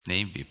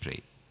name be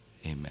praised.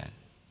 Amen.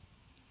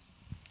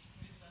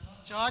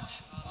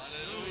 Church.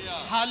 Hallelujah.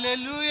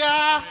 Hallelujah.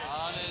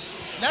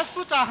 Hallelujah. Let's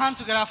put our hand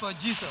together for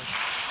Jesus.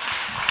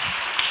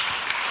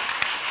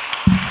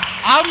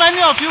 How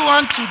many of you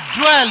want to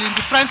dwell in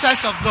the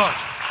presence of God?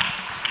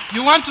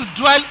 You want to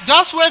dwell?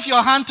 Just wave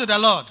your hand to the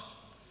Lord.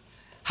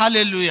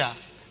 Hallelujah.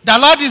 The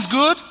Lord is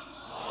good.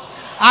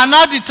 And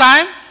all the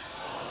time.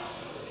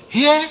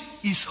 Here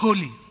is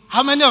holy.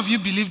 How many of you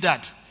believe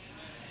that?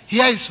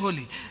 Here is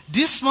holy.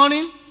 This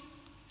morning,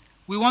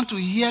 we want to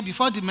hear,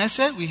 before the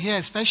message, we hear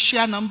a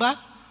special number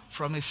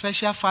from a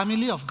special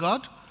family of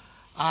God.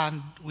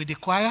 And with the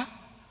choir,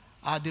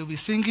 they will be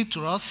singing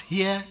to us,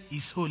 Here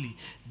is holy.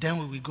 Then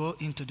we will go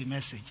into the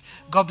message.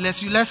 God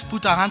bless you. Let's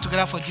put our hand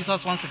together for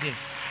Jesus once again.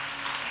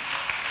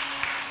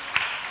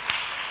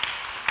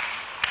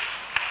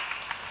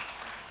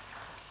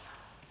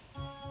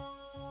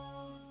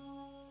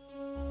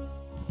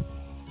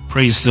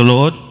 Praise the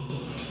Lord.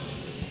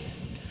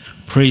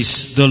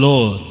 Praise the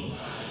Lord.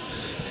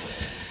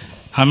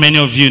 How many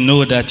of you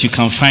know that you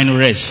can find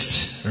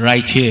rest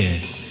right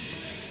here?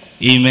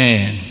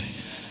 Amen.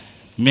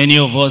 Many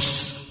of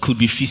us could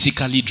be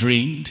physically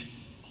drained,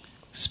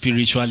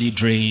 spiritually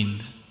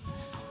drained,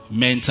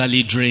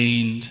 mentally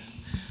drained,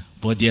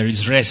 but there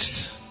is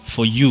rest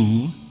for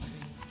you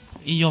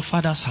in your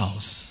Father's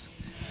house.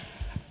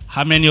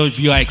 How many of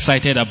you are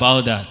excited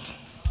about that?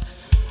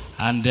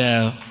 And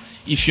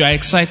if you are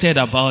excited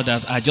about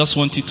that, I just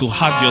want you to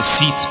have your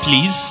seats,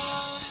 please.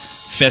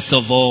 First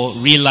of all,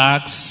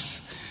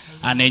 relax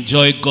and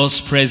enjoy God's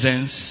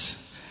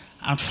presence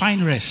and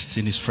find rest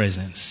in His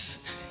presence.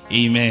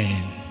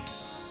 Amen.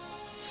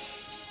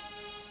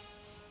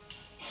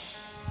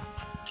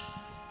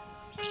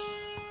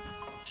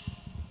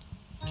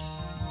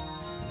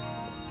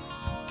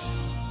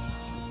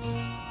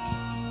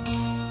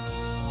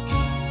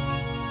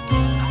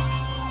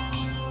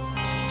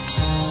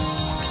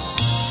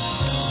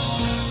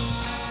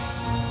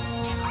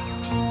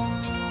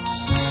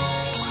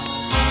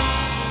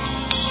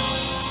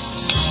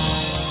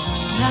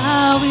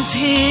 Is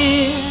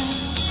here,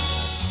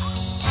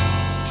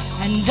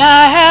 and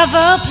I have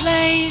a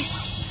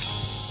place.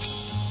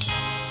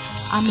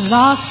 I'm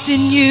lost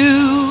in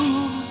you,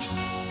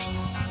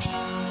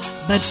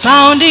 but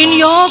found in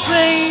your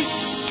grace.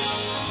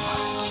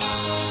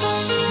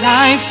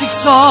 Life's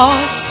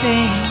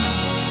exhausting,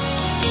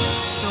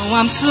 so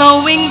I'm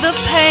slowing the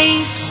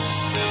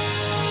pace,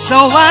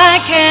 so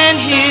I can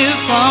hear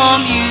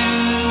from you.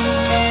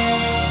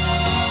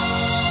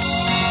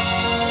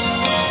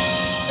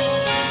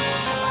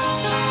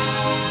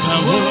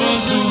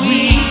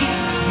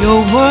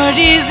 Your word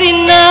is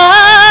enough.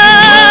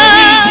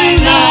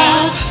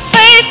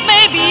 Faith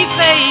may be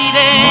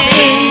fading. My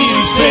faith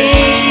is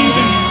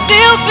fading.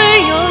 Still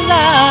feel your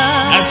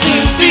love. I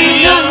still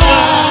feel your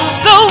love.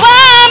 So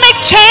I'm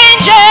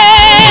exchanging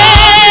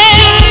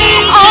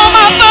all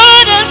my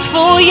burdens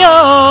for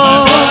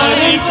yours.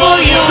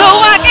 So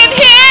I can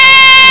hear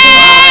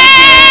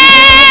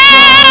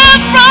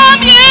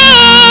from you.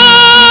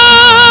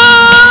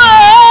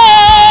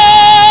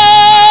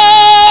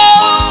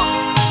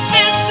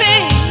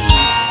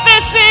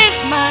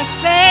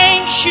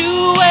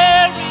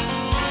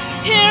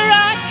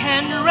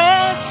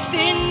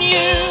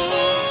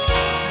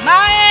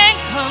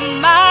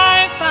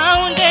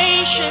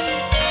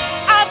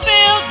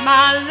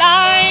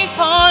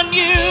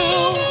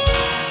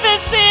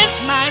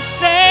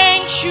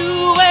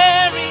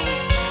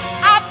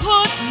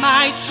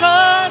 My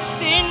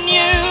trust in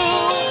you,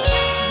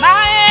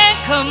 my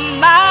anchor,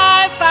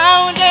 my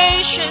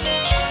foundation.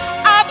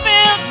 I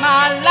build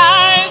my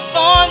life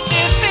on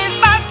this. Is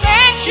my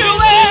sanctuary.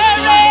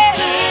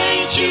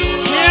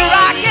 Here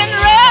I can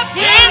rest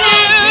in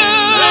you.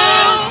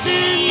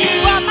 You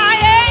are my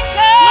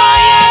anchor,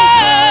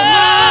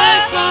 my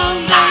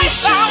foundation.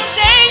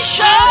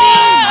 I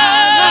build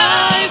my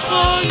life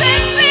on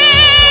you.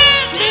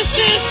 This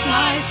is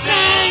my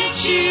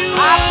sanctuary.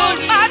 I put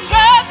my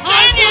trust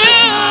in you.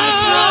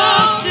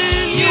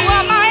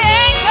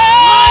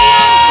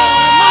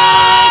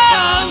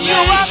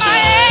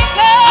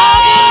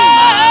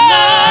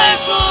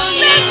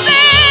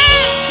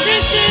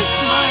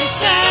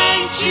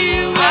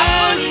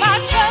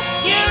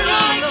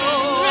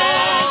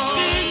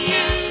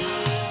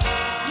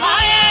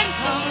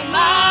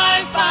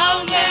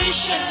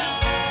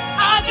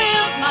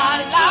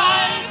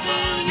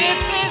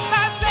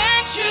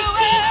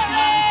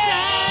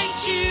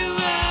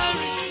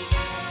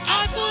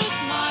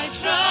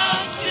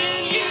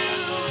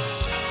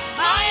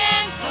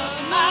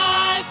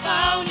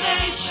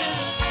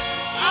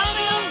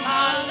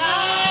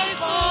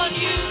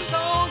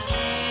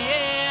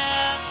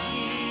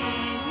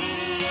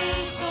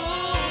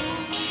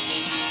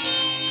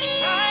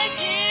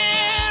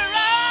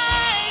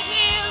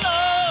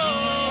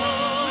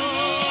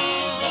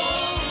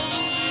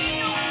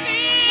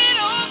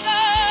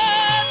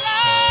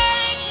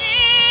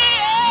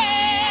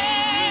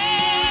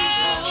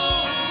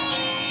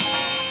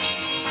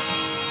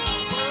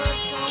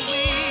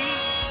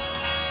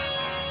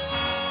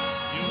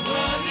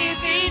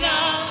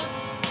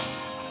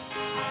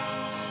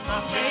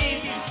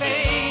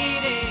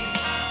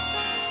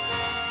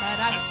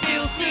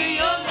 feel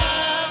your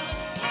love.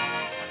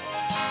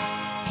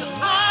 So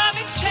I'm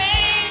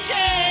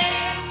exchanging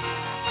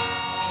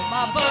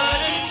my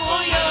burden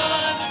for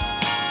yours,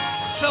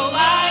 so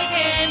I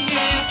can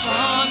hear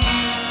from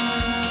you.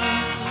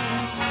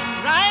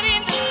 Right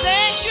in the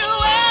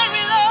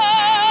sanctuary,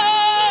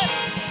 Lord.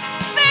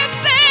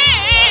 This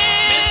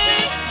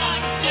is my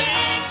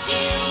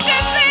sanctuary.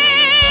 This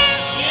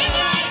is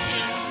where I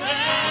can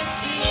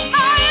rest in.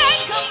 My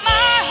anchor,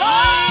 my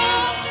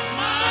home,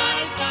 my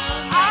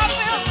foundation. I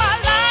build my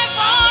life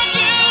on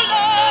you,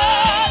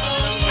 Lord.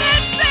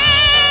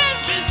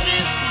 This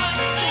is my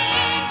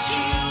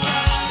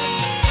sanctuary.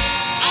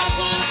 I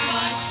put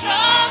my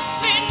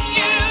trust in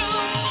you.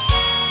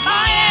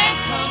 My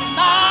anchor,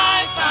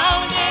 my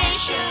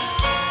foundation.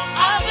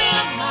 I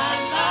build my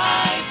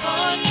life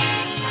on you.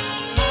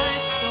 My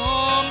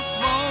storms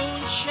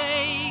won't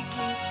shake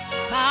me.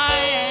 My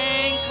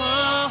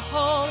anchor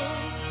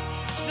holds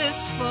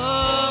this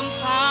firm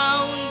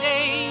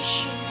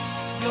foundation.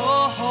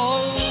 Your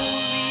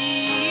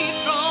holy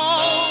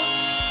throne.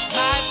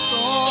 My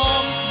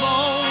storms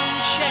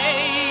won't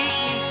shake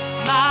me.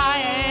 My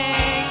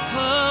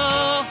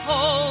anchor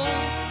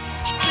holds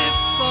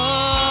this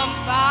firm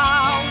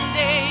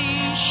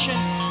foundation.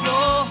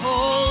 Your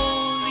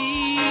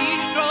holy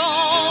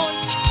throne.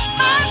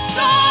 My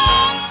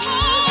storms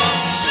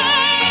won't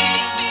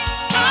shake me.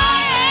 My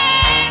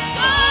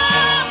anchor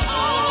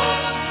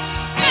holds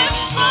this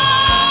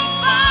firm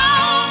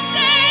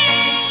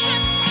foundation.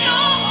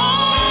 Your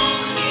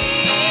holy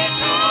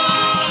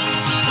throne.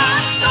 My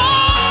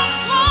storms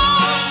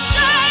won't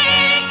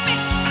shake me.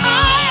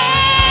 My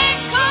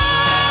anchor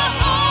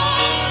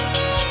holds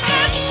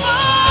this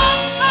firm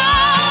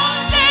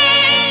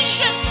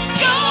foundation.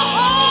 Your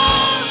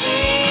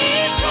holy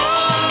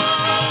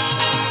throne.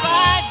 It's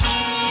right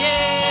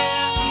here.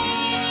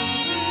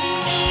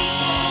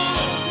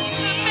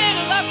 In the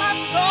middle of my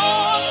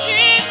storm,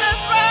 Jesus,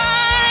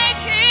 right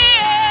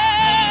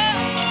here.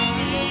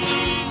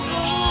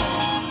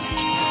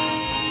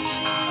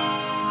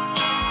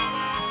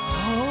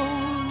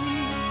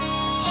 Holy,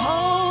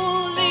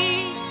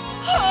 holy,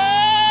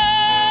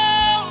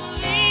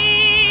 holy,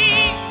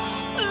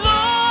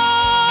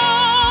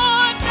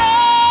 Lord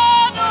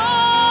God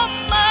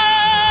Almighty.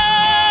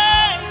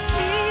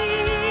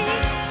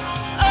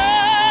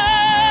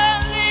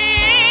 Early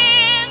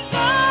in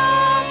the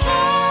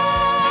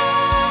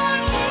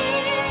morning,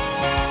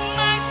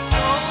 my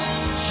soul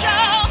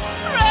shall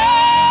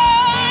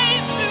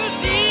rise to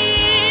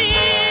thee.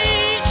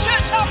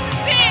 Church, help me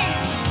sing.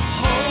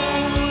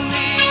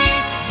 Holy,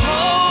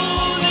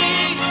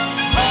 holy,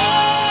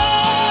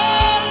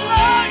 oh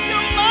Lord,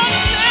 you're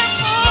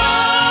merciful,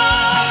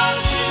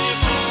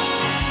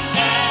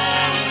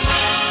 and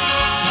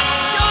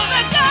you're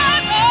the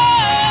God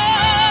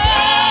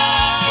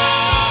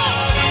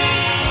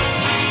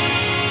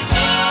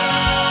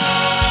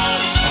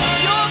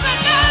you're the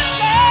God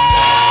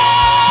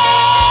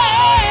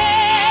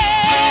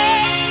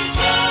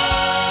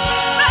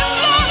let's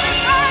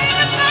glorify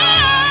the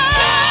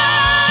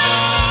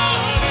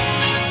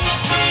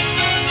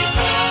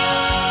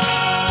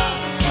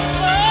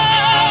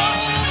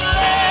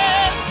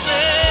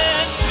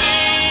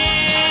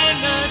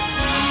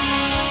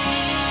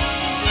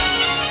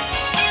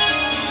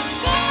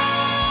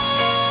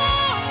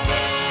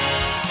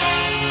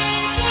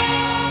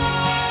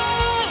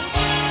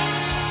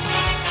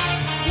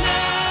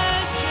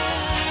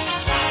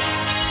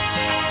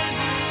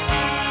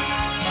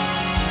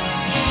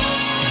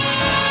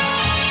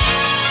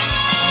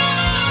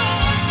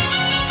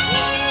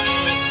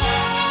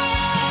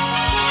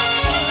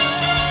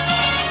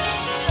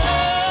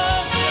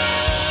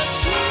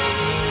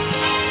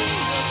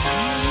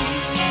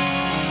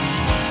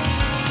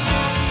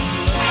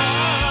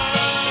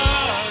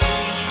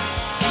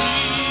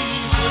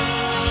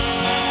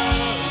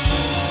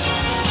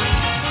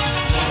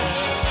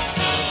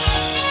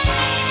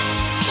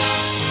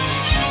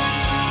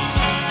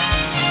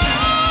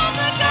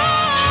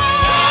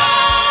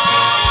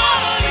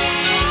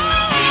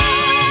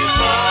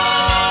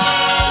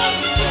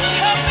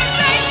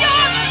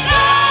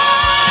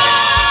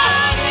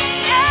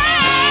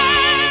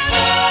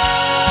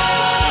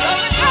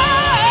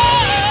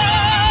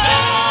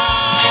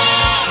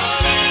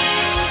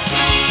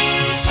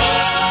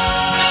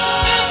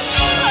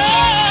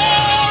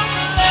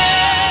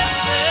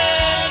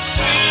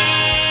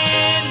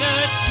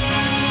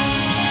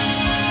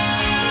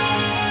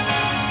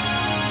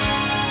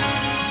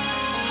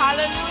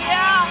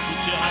Hallelujah.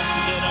 Put your hands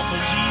together for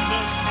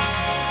Jesus.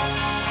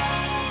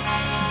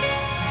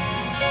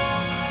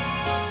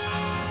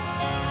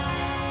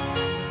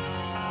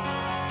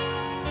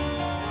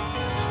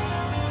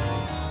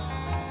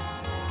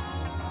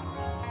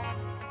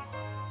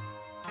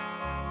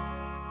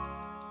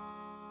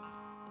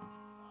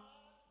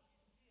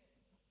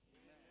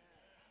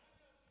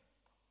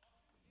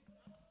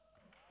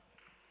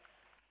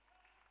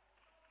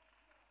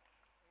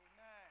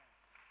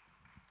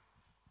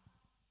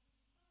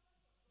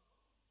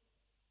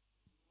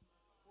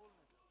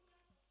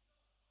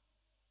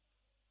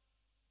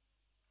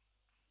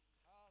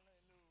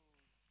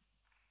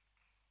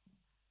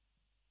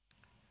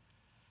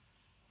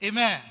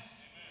 Amen.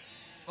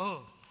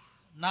 Oh,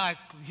 now I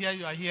hear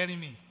you are hearing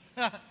me.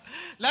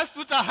 Let's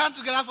put our hand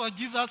together for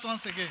Jesus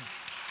once again.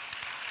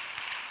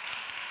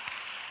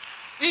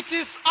 It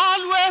is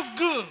always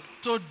good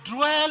to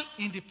dwell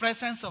in the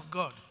presence of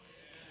God.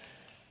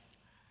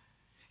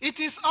 It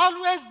is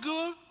always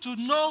good to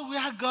know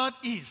where God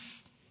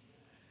is.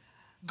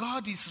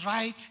 God is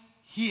right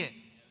here.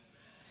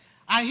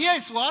 And here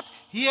is what?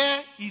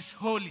 Here is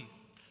holy.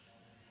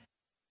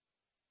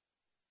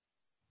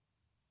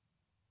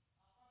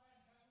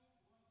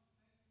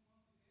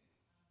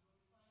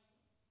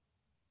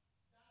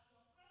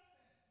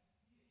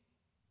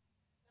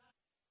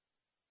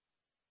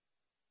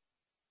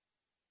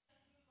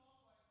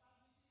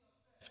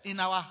 In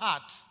our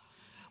heart.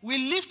 We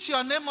lift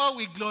your name up,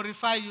 we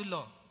glorify you,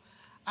 Lord.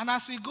 And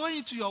as we go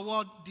into your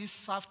word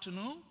this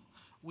afternoon,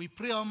 we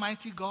pray,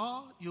 Almighty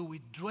God, you will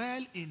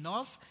dwell in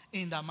us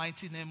in the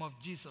mighty name of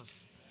Jesus.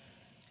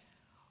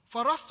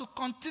 For us to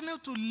continue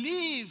to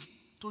live,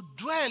 to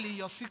dwell in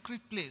your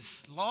secret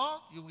place,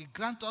 Lord, you will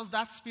grant us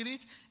that spirit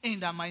in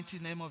the mighty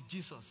name of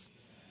Jesus.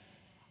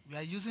 We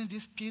are using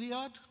this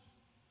period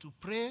to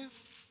pray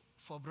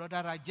for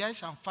Brother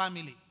Rajesh and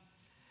family.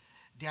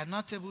 They are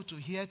not able to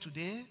hear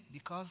today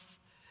because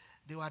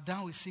they were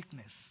down with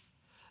sickness.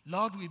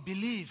 Lord, we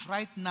believe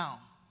right now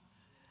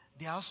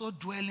they are also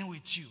dwelling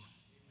with you.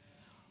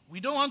 We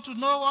don't want to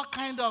know what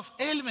kind of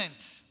ailment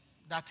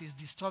that is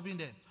disturbing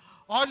them.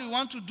 All we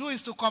want to do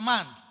is to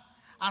command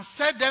and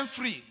set them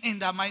free in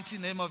the mighty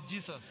name of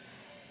Jesus.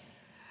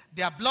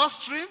 Their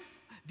bloodstream,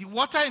 the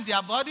water in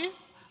their body,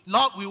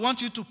 Lord, we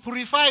want you to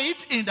purify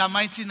it in the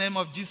mighty name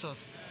of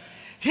Jesus.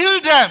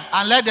 Heal them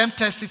and let them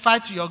testify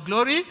to your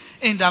glory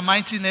in the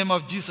mighty name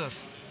of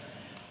Jesus.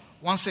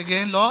 Once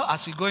again, Lord,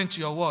 as we go into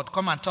your word,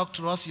 come and talk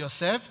to us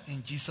yourself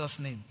in Jesus'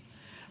 name.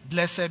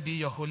 Blessed be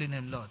your holy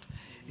name, Lord.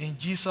 In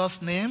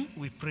Jesus' name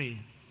we pray.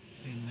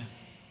 Amen.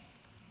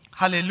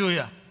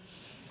 Hallelujah.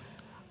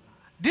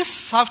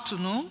 This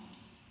afternoon,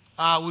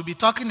 we'll be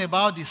talking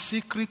about the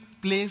secret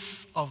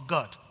place of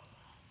God.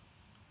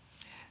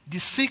 The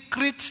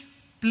secret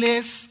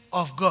place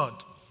of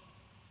God.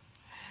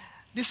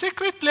 The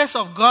secret place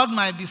of God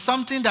might be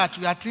something that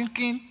we are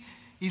thinking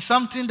is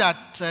something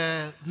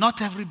that not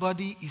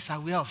everybody is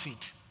aware of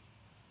it.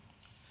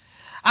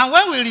 And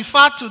when we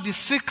refer to the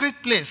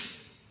secret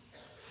place,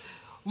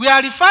 we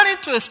are referring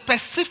to a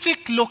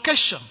specific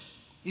location.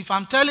 If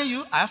I'm telling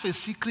you, I have a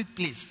secret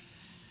place,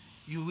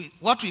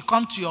 what will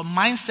come to your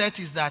mindset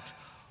is that,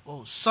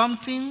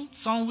 something,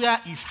 somewhere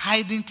is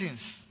hiding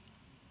things.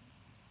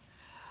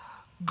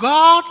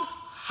 God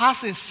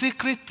has a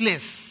secret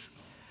place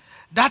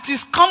that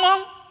is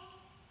common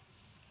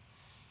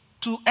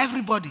to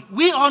everybody.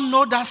 We all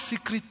know that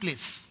secret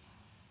place.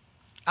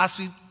 As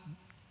we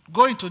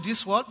go into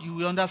this world, you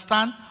will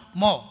understand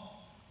more.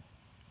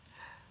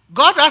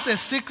 God has a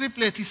secret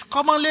place. It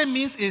commonly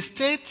means a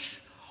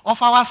state of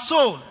our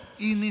soul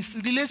in its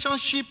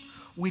relationship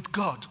with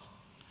God.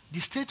 The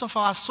state of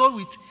our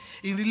soul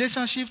in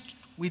relationship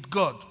with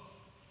God.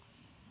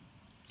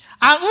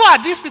 And who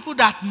are these people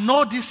that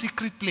know this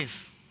secret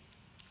place?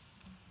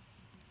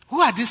 Who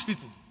are these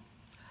people?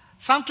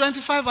 Psalm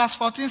 25 verse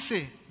 14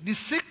 says, the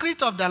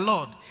secret of the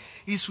Lord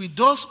is with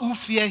those who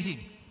fear him.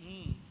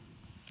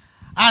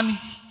 And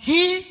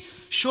he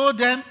showed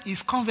them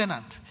his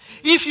covenant.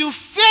 If you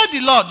fear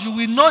the Lord, you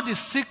will know the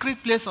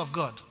secret place of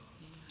God.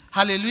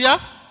 Hallelujah.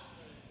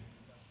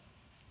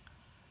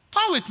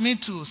 Turn with me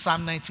to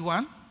Psalm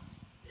 91.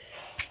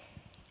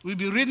 We'll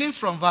be reading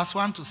from verse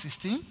 1 to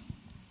 16.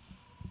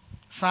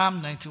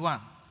 Psalm 91.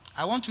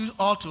 I want you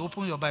all to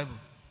open your Bible.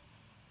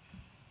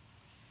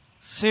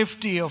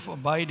 Safety of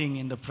abiding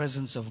in the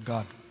presence of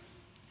God.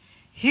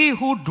 He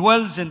who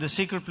dwells in the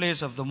secret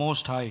place of the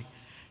Most High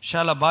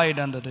shall abide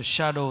under the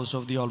shadows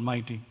of the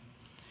Almighty.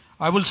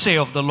 I will say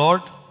of the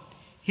Lord,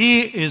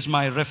 He is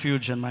my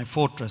refuge and my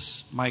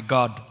fortress, my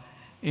God,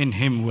 in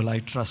Him will I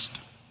trust.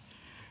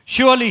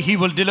 Surely He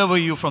will deliver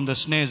you from the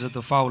snares of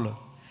the fowler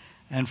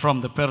and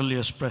from the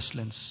perilous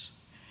pestilence.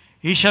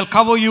 He shall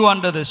cover you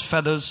under His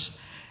feathers,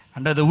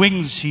 under the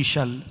wings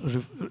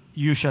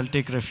you shall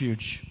take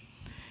refuge.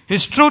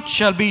 His truth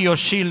shall be your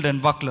shield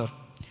and buckler.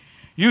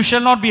 You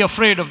shall not be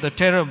afraid of the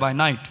terror by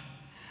night,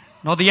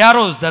 nor the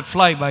arrows that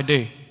fly by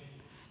day,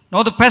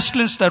 nor the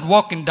pestilence that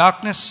walk in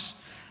darkness,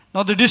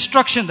 nor the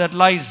destruction that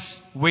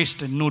lies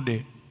waste in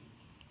noonday.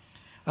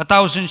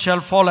 1,000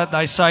 shall fall at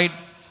thy side,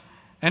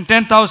 and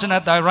 10,000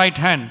 at thy right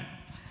hand,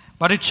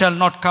 but it shall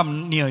not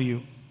come near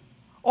you.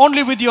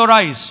 Only with your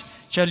eyes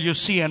shall you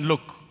see and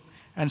look,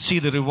 and see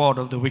the reward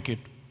of the wicked.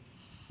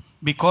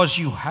 Because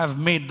you have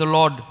made the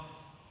Lord,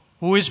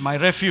 who is my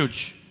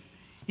refuge,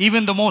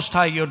 even the Most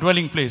High, your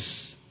dwelling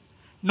place.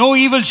 No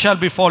evil shall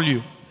befall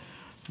you,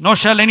 nor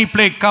shall any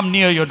plague come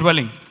near your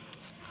dwelling.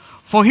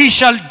 For he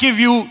shall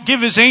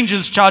give his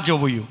angels charge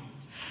over you,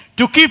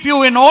 to keep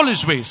you in all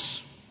his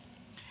ways.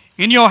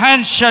 In your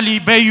hands shall he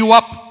bear you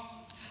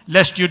up,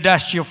 lest you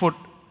dash your foot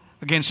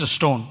against a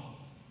stone.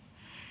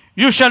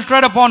 You shall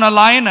tread upon a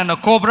lion and a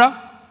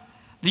cobra,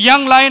 the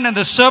young lion and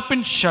the serpent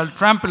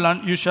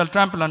you shall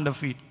trample under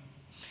feet.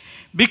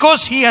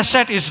 Because he has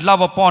set his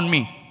love upon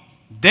me,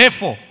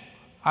 therefore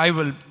I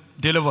will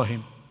deliver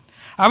him.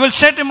 I will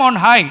set him on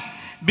high,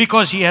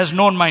 because he has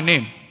known my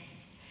name.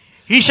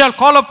 He shall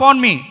call upon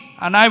me,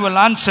 and I will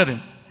answer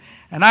him.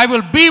 And I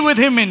will be with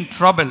him in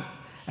trouble,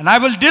 and I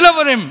will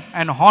deliver him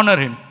and honor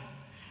him.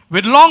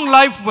 With long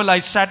life will I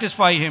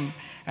satisfy him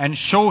and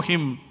show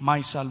him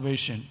my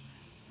salvation.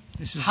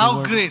 This is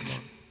How great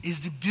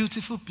is the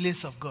beautiful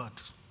place of God.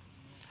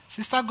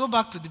 Sister, go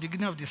back to the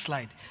beginning of the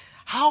slide.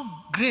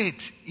 How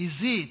great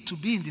is it to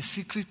be in the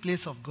secret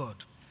place of God?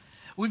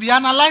 We'll be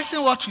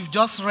analyzing what we've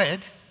just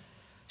read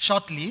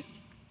shortly.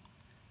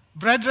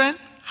 Brethren,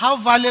 how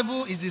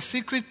valuable is the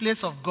secret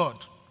place of God?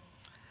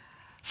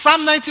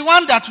 Psalm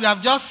 91 that we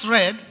have just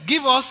read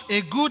gives us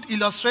a good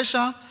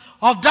illustration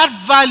of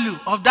that value,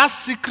 of that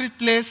secret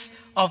place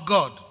of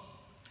God.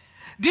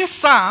 This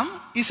psalm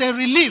is a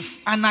relief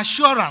and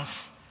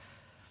assurance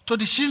to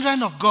the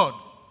children of God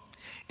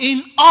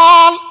in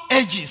all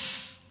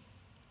ages,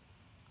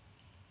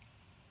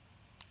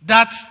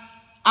 that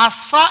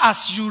as far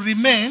as you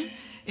remain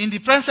in the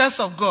presence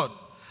of God,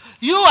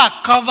 you are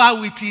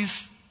covered with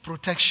his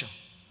protection.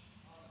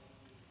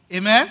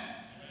 Amen?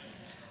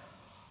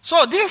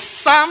 So this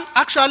psalm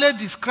actually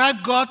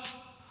describes God's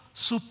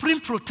supreme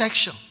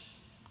protection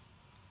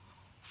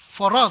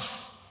for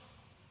us,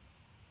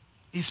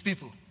 his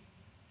people.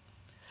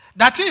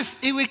 That is,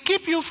 it will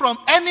keep you from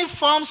any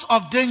forms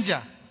of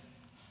danger,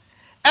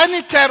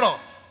 any terror,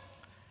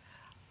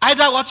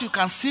 either what you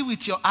can see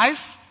with your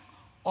eyes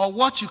or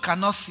what you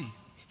cannot see.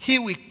 He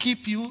will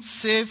keep you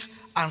safe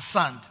and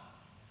sound.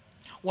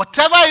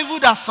 Whatever evil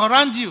that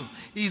surrounds you,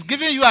 he is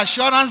giving you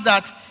assurance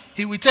that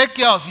he will take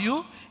care of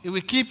you. He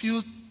will keep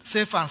you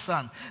safe and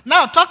sound.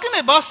 Now, talking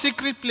about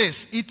secret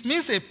place, it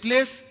means a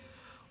place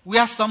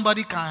where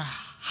somebody can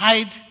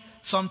hide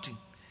something.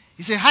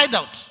 It's a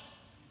hideout.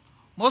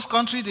 Most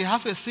countries, they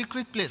have a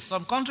secret place.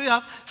 Some countries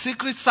have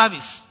secret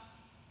service.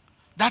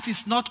 That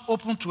is not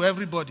open to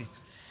everybody.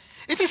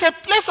 It is a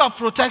place of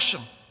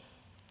protection.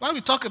 When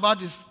we talk about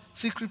this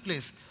secret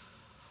place,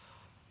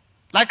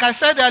 like I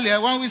said earlier,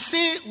 when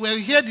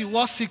we hear the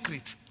word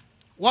secret,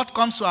 what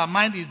comes to our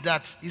mind is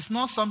that it's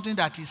not something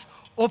that is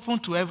open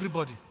to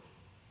everybody.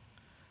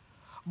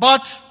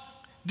 But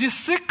the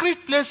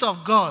secret place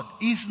of God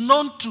is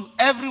known to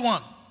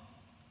everyone.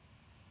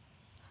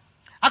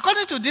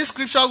 According to this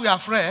scripture we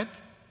have read,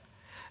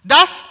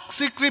 that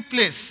secret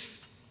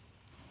place,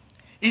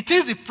 it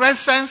is the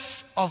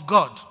presence of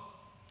God.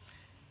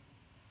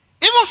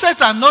 Even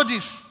Satan knows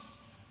this.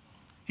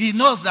 He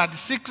knows that the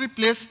secret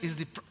place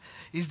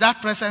is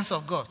that presence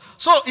of God.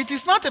 So it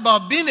is not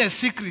about being a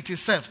secret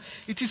itself.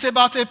 It is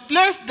about a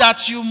place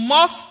that you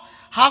must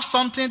have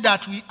something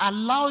that will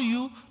allow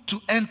you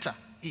to enter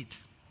it.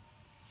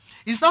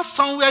 It's not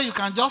somewhere you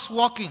can just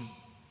walk in.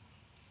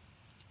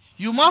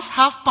 You must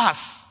have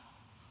pass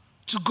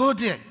to go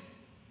there.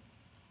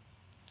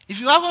 If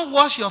you haven't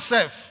washed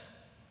yourself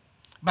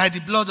by the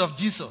blood of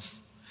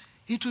Jesus,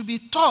 it will be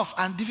tough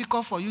and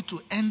difficult for you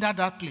to enter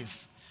that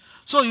place.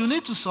 So you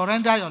need to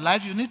surrender your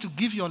life. You need to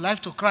give your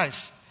life to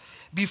Christ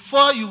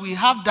before you will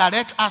have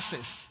direct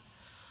access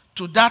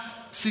to that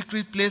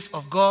secret place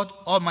of God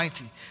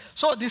Almighty.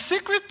 So the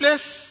secret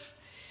place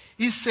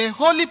is a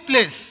holy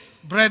place,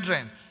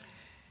 brethren.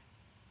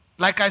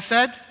 Like I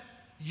said,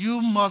 you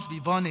must be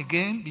born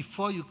again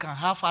before you can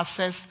have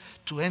access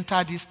to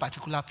enter this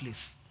particular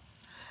place.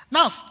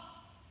 Now,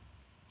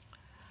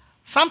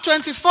 Psalm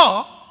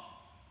 24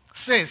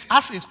 says,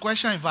 ask a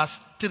question in verse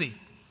 3.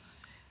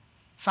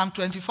 Psalm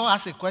 24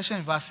 asks a question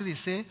in verse 3. It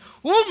says,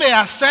 who may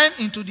ascend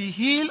into the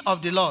hill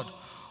of the Lord?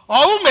 Or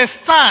who may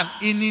stand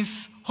in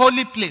his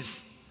holy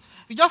place?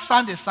 You just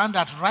sound a sound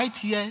that right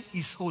here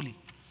is holy.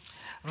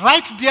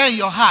 Right there in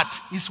your heart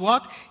is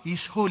what?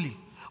 Is holy.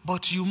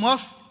 But you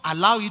must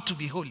allow it to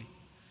be holy.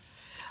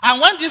 And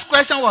when this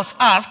question was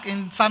asked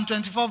in Psalm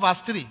 24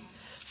 verse 3,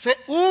 say,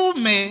 who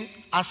may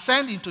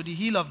ascend into the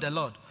hill of the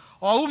Lord?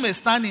 Or who may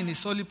stand in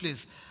his holy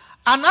place?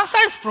 An answer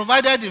is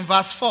provided in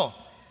verse 4.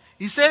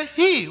 He said,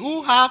 he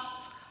who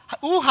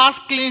has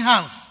clean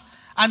hands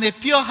and a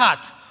pure heart,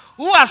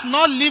 who has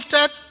not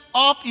lifted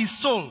up his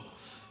soul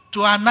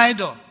to an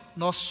idol,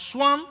 nor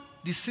sworn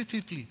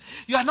deceitfully.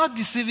 You are not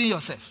deceiving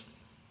yourself.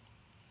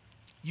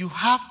 You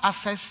have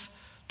access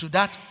to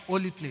that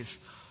holy place.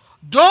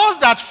 Those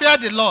that fear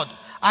the Lord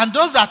and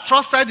those that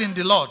trusted in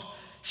the Lord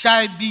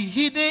shall be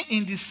hidden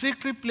in the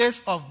secret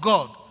place of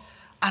God.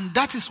 And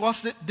that is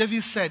what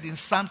David said in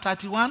Psalm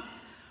 31,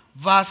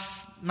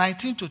 verse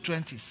 19 to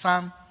 20.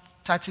 Psalm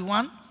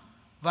 31,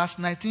 verse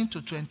 19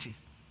 to 20.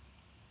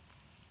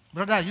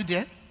 Brother, are you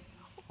there?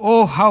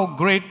 Oh, how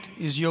great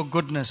is your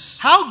goodness,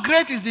 How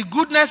great is the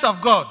goodness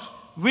of God,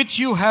 which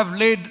you have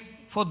laid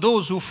for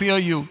those who fear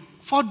you,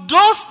 for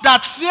those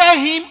that fear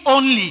him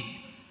only.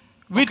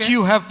 which Okay.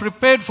 you have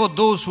prepared for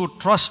those who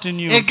trust in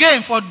you.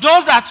 Again, for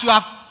those that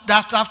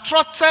have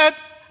trusted,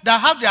 that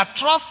have their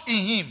trust in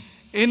him,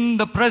 In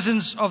the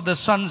presence of the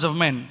sons of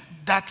men.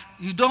 that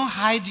you don't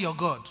hide your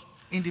God.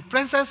 In the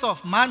presence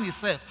of man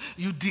himself,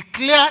 you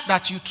declare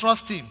that you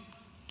trust him.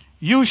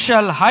 You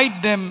shall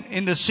hide them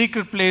in the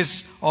secret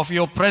place of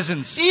your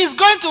presence. He is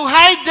going to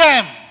hide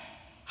them,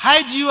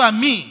 hide you and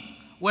me,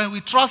 when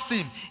we trust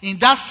him in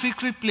that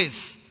secret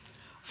place.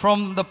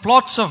 From the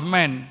plots of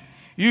men,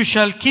 you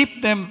shall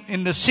keep them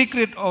in the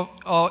secret of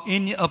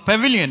in a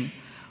pavilion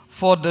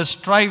for the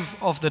strife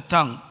of the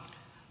tongue.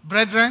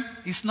 Brethren,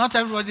 it's not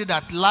everybody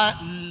that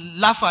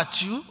laugh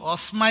at you or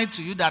smile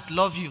to you that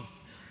love you.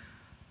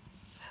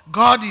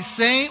 God is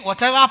saying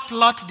whatever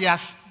plot they are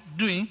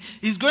doing,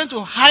 he's going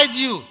to hide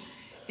you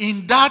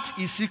in that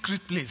his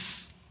secret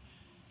place.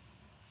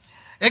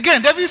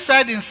 Again, David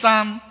said in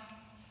Psalm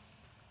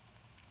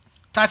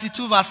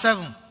 32 verse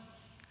 7,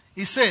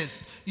 he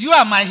says, you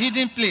are my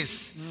hidden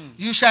place.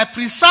 You shall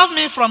preserve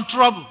me from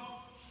trouble.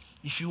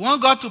 If you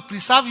want God to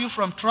preserve you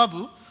from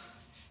trouble,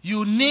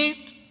 you need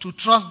to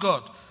trust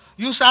God.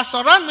 You shall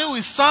surround me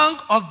with song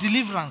of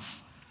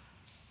deliverance.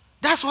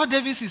 That's what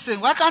David is saying.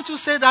 Why can't you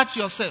say that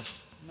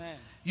yourself? Amen.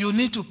 You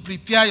need to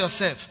prepare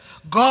yourself.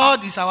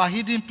 God is our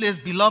hidden place,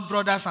 beloved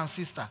brothers and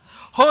sisters.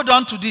 Hold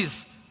on to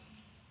this.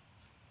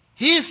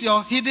 He is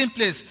your hidden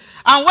place.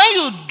 And when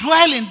you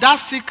dwell in that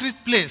secret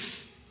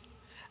place,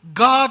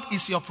 God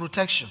is your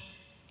protection.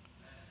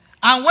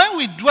 And when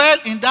we dwell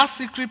in that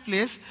secret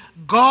place,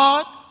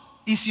 God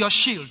is your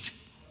shield.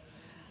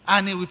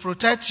 And he will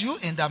protect you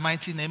in the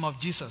mighty name of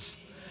Jesus.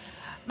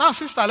 Now,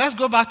 sister, let's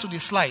go back to the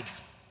slide.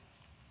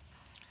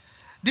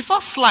 The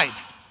first slide,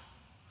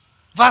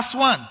 verse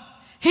 1.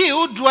 He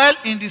who dwell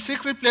in the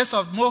secret place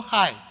of Most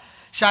High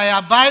shall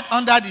abide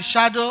under the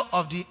shadow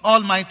of the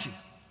Almighty.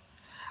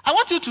 I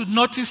want you to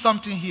notice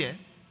something here.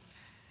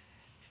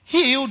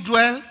 He who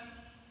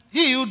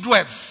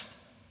dwells.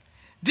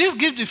 This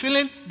gives the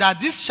feeling that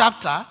this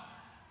chapter,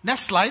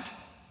 next slide,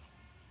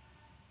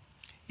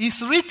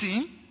 is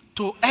written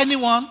to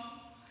anyone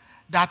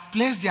that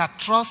place their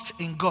trust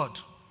in God.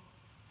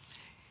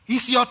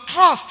 Is your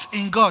trust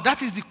in God?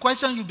 That is the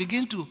question you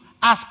begin to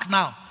ask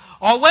now.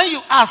 Or when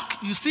you ask,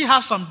 you still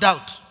have some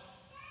doubt.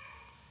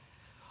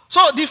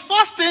 So the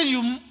first thing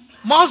you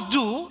must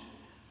do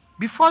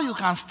before you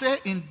can stay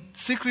in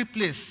secret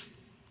place,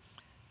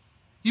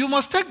 you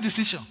must take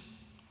decision.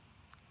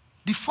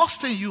 The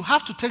first thing you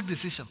have to take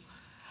decision.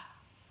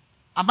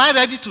 Am I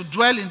ready to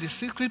dwell in the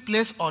secret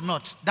place or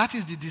not? That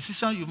is the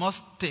decision you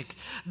must take.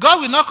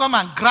 God will not come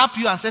and grab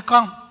you and say,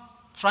 come,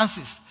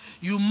 Francis,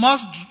 you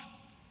must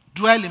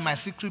dwell in my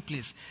secret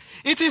place.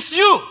 It is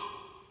you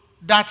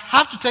that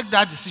have to take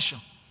that decision.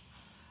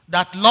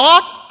 That,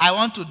 Lord, I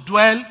want to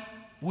dwell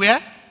where?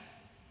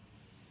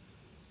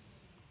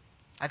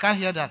 I can't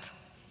hear that.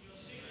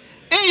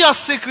 In your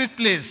secret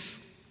place.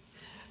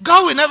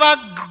 God will never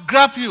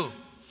grab you.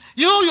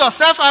 You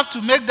yourself have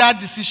to make that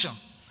decision.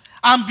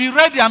 And be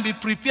ready and be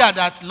prepared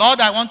that, Lord,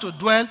 I want to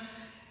dwell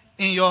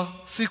in your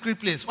secret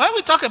place. When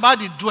we talk about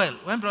the dwell,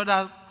 when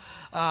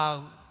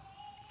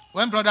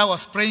brother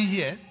was praying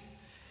here,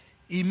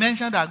 he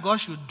mentioned that God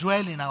should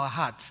dwell in our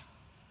heart.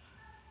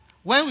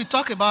 When we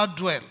talk about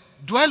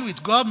dwell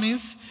with God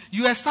means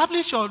you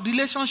establish your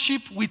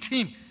relationship with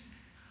him.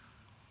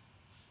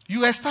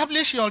 You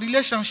establish your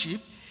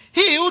relationship.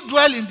 He who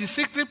dwell in the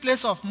secret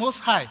place of Most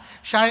High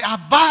shall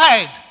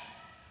abide.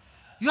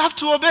 You have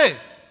to obey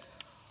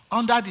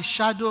under the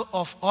shadow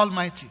of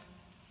Almighty.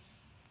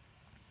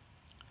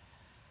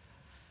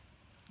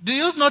 Do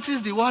you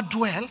notice the word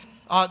dwell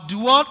or the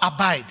word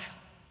abide?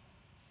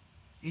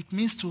 It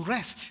means to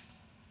rest.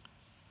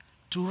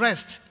 To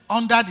rest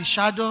under the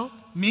shadow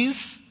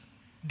means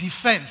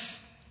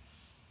defense.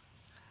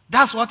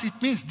 That's what it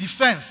means,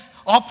 defense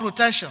or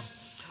protection.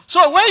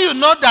 So when you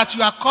know that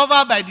you are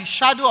covered by the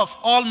shadow of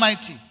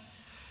Almighty,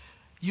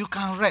 you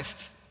can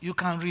rest, you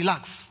can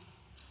relax.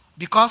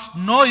 Because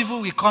no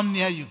evil will come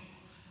near you.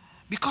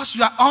 Because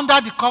you are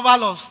under the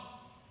cover of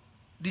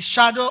the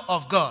shadow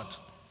of God.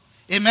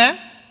 Amen?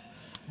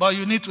 But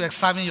you need to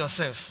examine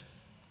yourself.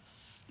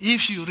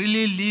 If you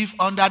really live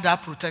under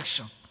that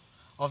protection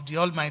of the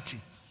Almighty.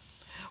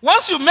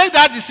 Once you make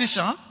that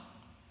decision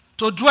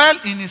to dwell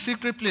in a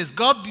secret place,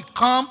 God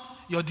becomes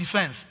your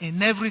defense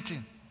in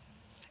everything.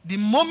 The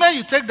moment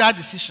you take that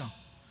decision.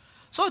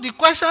 So the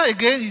question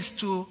again is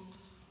to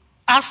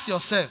ask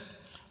yourself,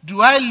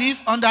 do I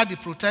live under the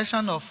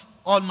protection of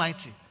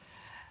Almighty?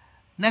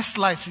 Next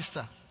slide,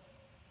 sister.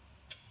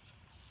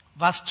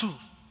 Verse 2.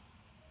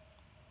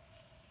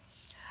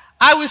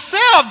 I will say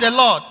of the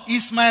Lord, he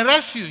is my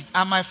refuge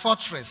and my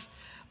fortress.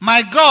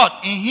 My God,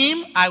 in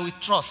him I will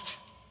trust.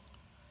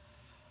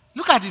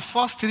 Look at the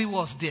first three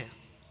words there.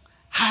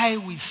 I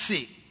will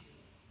say.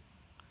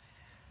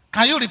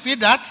 Can you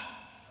repeat that?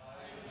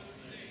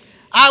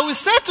 I will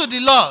say to the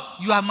Lord,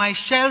 you are my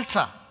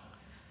shelter.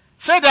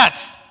 Say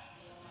that.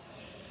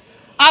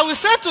 I will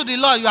say to the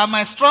Lord, you are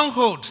my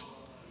stronghold,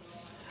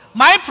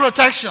 my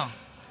protection.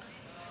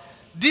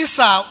 These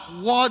are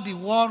what the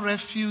word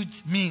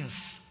refuge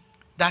means.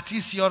 That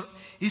is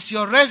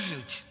your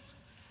refuge.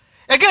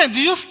 Again,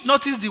 do you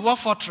notice the word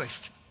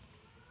fortress?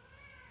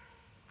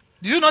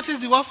 Do you notice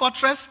the word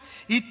fortress?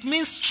 It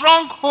means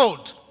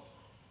stronghold.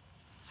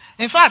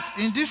 In fact,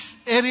 in this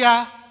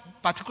area,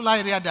 particular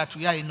area that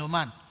we are in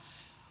Oman,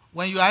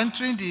 When you are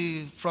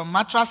entering from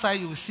Matra side,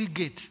 you will see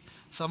gate.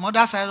 Some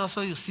other side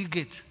also you see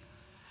gate.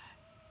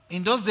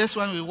 In those days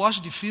when we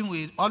watch the film,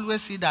 we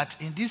always see that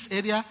in this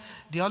area,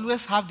 they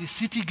always have the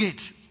city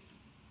gate.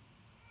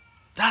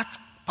 That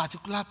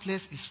particular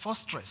place is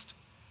fortressed.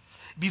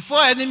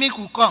 Before enemy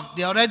could come,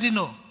 they already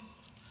know.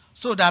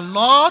 So the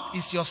Lord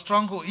is your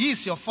stronghold. He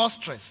is your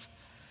fortress.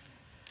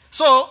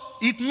 So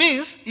it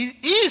means He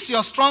is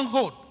your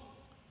stronghold.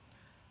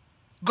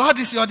 God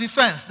is your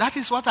defense. That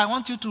is what I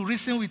want you to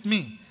reason with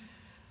me.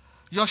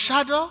 Your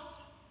shadow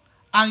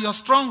and your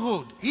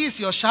stronghold. He is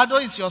your shadow,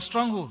 is your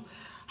stronghold.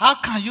 How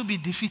can you be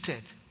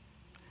defeated?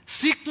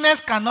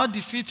 Sickness cannot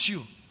defeat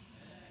you.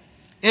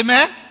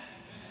 Amen?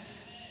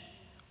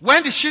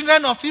 When the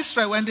children of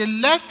Israel, when they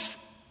left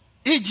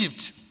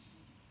Egypt,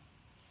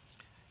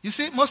 you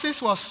see,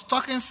 Moses was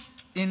talking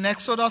in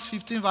Exodus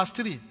 15 verse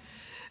 3.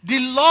 The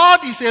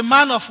Lord is a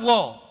man of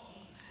war.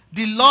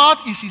 The Lord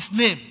is his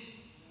name.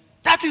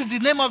 That is the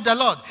name of the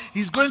Lord.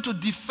 He's going to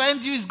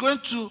defend you. He's going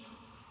to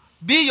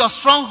be your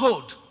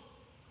stronghold.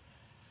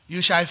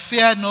 You shall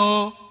fear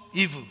no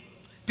evil.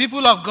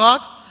 People of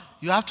God,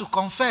 you have to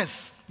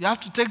confess. You have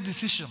to take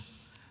decision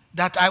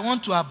that I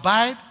want to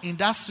abide in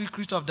that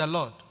secret of the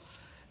Lord.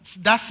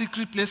 That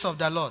secret place of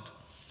the Lord.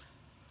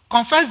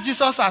 Confess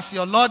Jesus as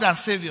your Lord and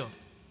Savior.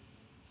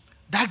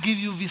 That gives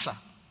you visa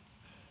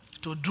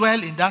to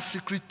dwell in that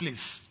secret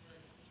place.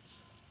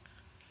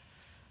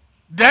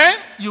 Then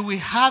you will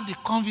have the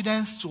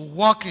confidence to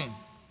walk in.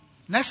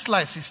 Next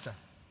slide, sister.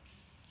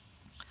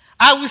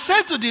 I will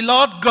say to the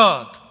Lord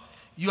God,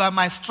 you are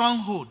my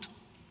stronghold.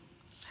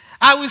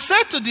 I will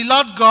say to the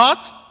Lord God,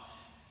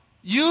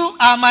 you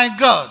are my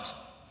God.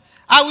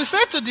 I will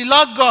say to the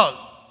Lord God,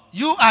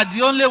 you are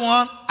the only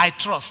one I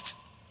trust.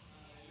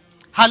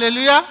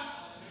 Hallelujah.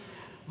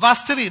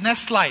 Verse 3,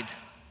 next slide.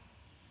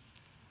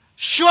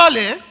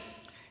 Surely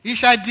he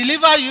shall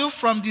deliver you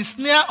from the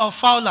snare of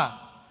fowler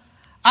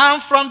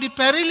and from the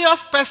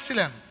perilous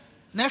pestilence.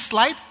 Next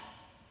slide.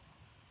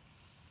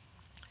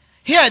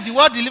 Here, the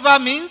word deliver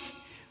means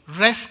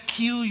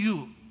rescue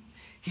you.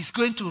 He's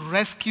going to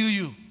rescue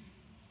you.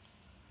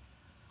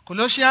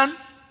 Colossians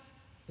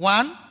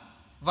 1,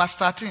 verse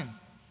 13.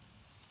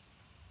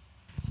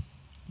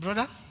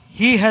 Brother?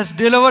 He has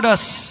delivered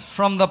us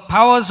from the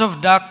powers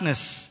of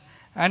darkness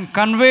and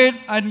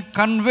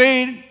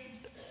conveyed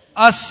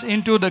us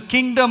into the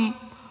kingdom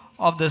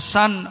of the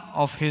Son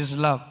of His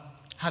love.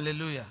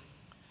 Hallelujah.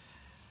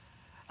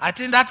 I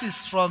think that is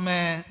from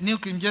New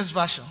King James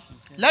Version.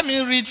 Okay. Let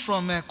me read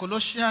from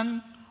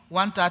Colossians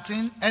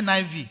 1:13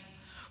 NIV.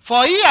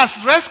 For He has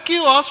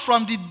rescued us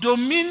from the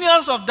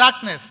dominions of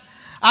darkness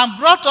and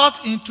brought us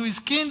into His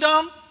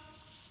kingdom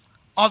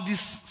of the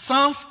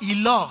sons He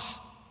loves.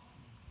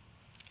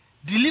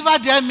 Deliver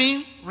there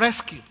means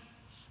rescue.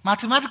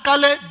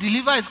 Mathematically,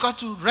 deliver is got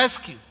to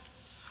rescue.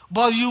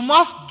 But you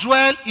must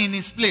dwell in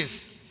His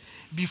place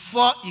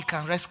before He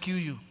can rescue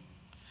you.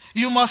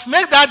 You must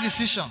make that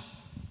decision.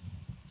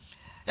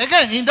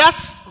 Again, in that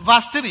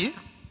verse 3,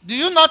 do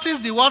you notice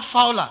the word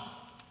fowler?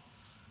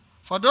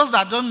 For those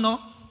that don't know,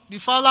 the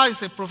fowler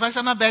is a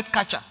professional bird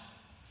catcher.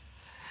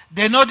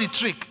 They know the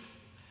trick.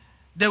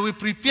 They will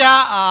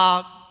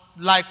prepare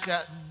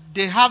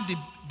they have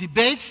the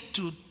bait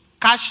to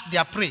catch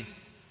their prey.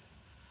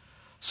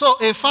 So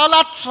a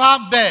fowler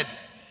trap bird.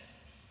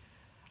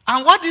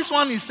 And what this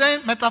one is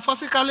saying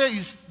metaphorically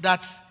is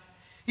that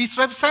it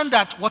represents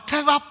that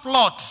whatever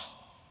plot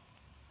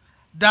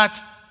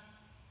that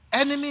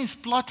enemy is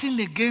plotting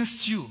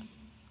against you,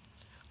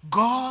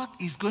 God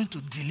is going to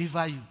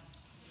deliver you.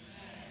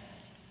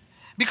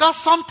 Because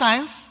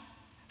sometimes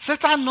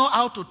Satan knows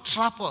how to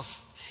trap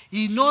us.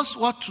 He knows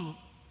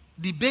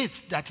the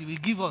bait that he will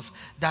give us,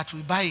 that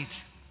we buy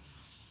it.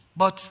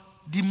 But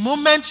the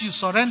moment you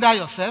surrender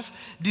yourself,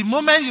 the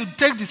moment you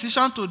take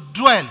decision to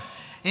dwell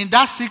in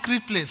that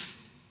secret place,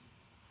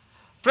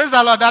 praise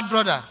the Lord, that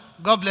brother,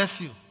 God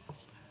bless you.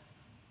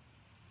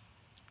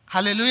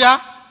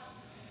 Hallelujah.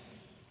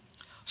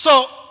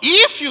 So,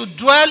 if you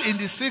dwell in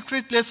the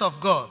secret place of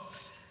God,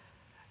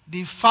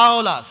 the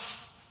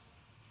fowlers,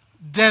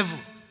 devil,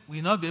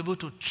 will not be able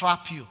to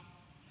trap you.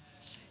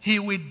 He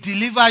will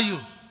deliver you.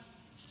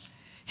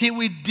 He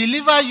will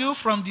deliver you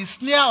from the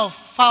snare of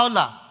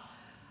fowler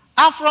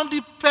and from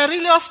the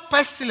perilous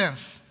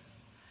pestilence.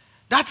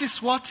 That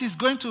is what He's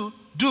going to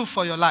do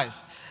for your life.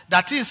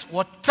 That is,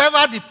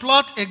 whatever the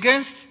plot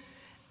against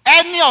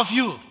any of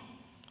you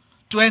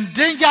to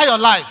endanger your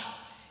life,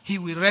 He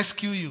will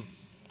rescue you.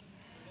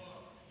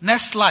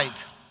 Next slide.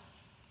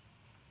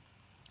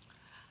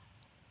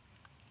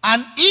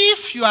 And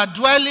if you are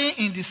dwelling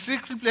in the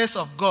secret place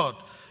of God,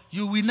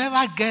 you will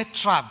never get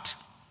trapped.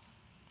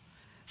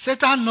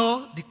 Satan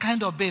knows the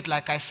kind of bait,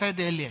 like I said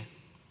earlier,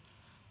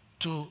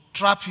 to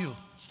trap you.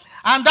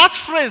 And that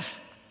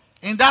phrase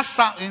in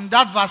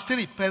that verse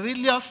 3,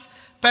 perilous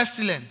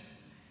pestilence,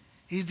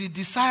 is the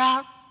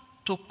desire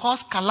to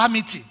cause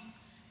calamity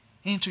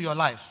into your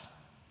life,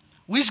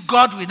 which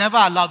God will never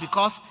allow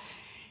because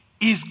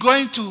He's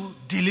going to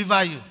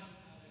deliver you.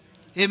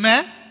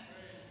 Amen?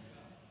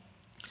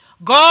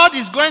 God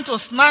is going to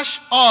snatch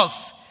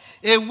us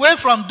away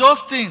from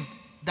those things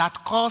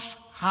that cause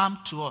harm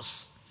to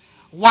us.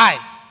 Why?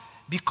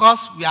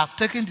 Because we have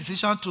taken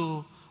decision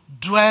to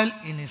dwell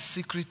in a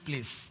secret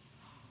place.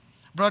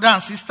 Brother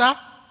and sister,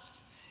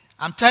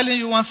 I'm telling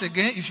you once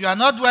again, if you are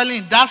not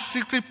dwelling in that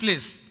secret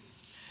place,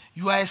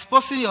 you are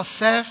exposing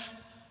yourself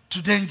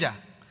to danger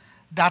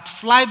that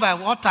fly by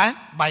what time?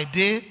 By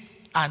day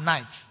and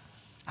night.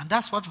 And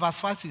that's what verse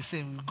 5 is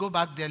saying. We'll go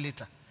back there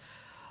later.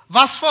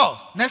 Verse 4,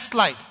 next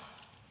slide.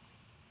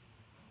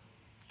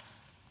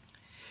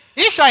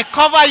 He shall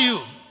cover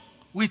you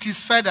with his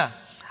feather,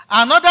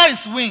 and under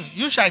his wing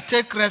you shall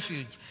take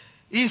refuge.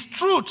 His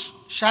truth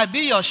shall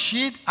be your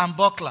shield and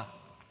buckler.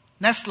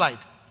 Next slide.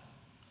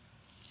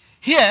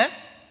 Here,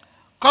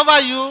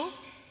 cover you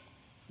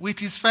with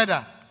his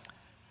feather.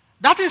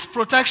 That is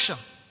protection.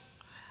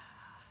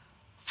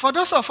 For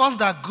those of us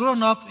that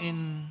grown up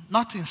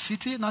not in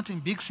city, not in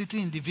big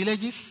city, in the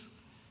villages,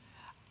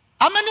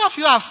 how many of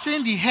you have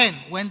seen the hen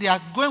when they are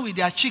going with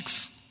their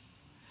chicks?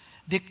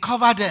 They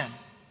cover them.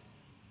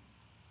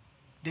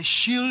 They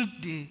shield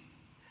the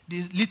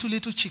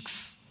little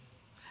chicks.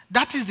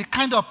 That is the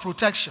kind of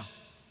protection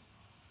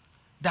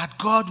that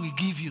God will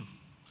give you.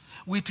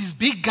 With his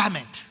big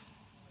garment,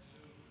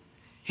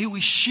 he will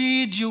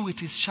shield you with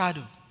his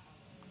shadow.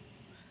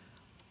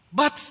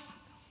 But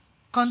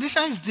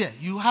condition is there.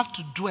 You have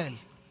to dwell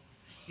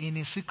in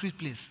a secret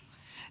place.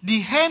 The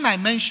hen I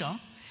mentioned,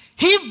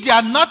 if they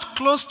are not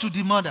close to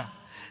the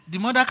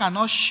mother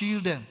cannot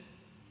shield them.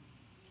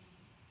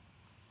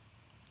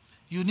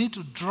 You need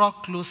to draw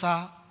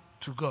closer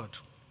to God.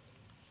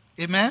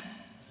 Amen?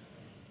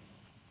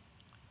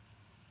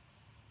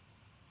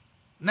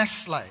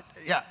 Next slide.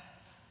 Yeah.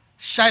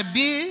 Shall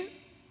be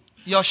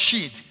your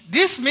shield.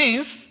 This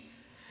means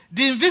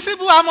the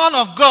invisible armor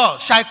of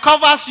God shall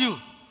cover you.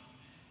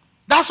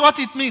 That's what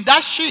it means.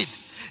 That shield.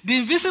 The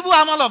invisible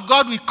armor of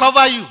God will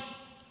cover you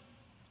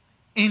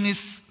in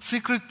his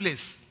secret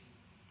place.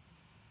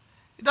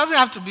 It doesn't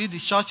have to be the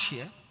church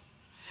here.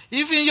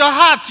 If in your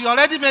heart you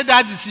already made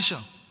that decision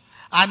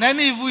and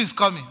any evil is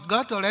coming,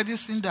 God already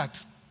seen that.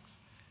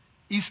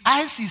 His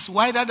eyes is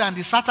wider than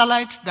the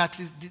satellite, that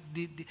is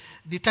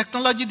the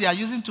technology they are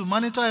using to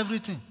monitor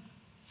everything.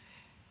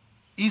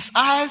 His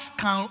eyes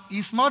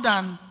is more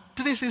than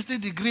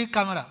 360-degree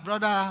camera.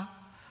 Brother,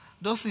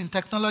 those in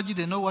technology,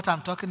 they know what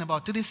I'm talking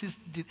about.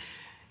 360.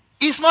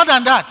 It's more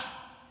than that.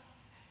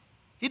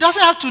 He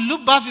doesn't have to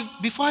look back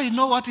before he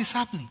knows what is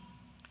happening.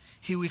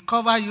 He will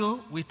cover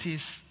you with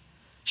his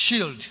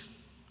shield.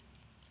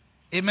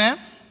 Amen?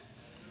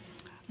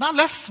 Now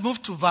let's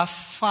move to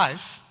verse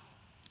 5.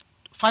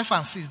 5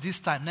 and 6 this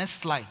time.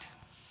 Next slide.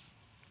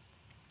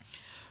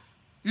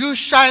 You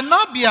shall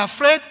not be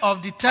afraid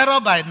of the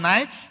terror by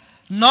night,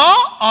 nor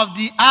of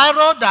the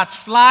arrow that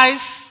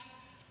flies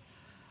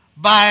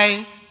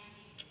by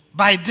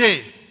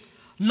day,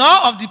 nor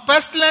of the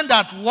pestilence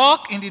that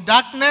walk in the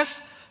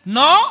darkness,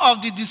 nor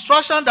of the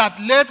destruction that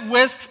laid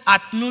waste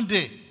at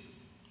noonday.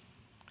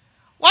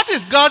 What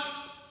is God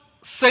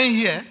saying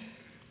here?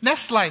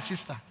 Next slide,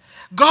 sister.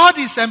 God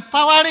is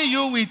empowering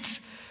you with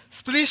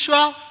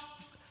spiritual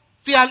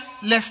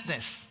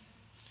fearlessness.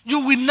 You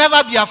will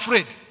never be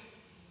afraid.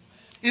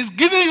 He's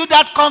giving you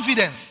that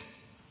confidence.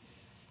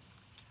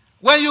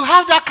 When you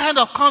have that kind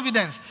of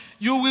confidence,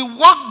 you will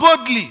walk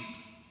boldly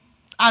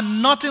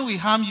and nothing will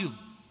harm you.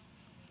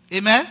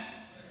 Amen?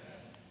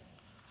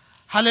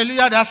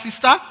 Hallelujah, that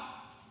sister.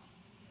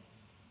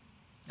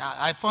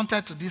 I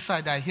pointed to this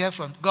side. I hear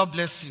from God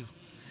bless you.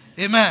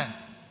 Amen.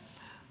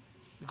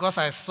 Because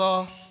I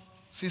saw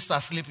sister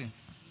sleeping.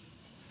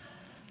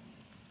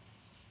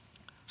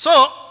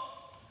 So,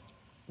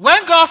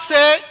 when God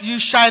says you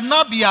shall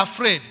not be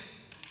afraid,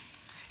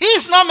 he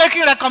is not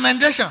making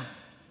recommendation.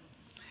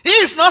 He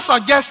is not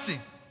suggesting.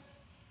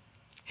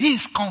 He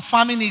is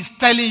confirming, he is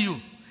telling you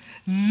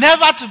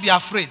never to be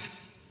afraid.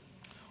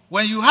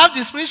 When you have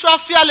the spiritual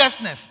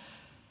fearlessness,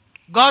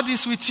 God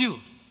is with you.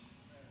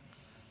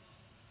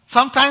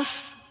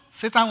 Sometimes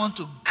Satan wants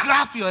to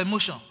grab your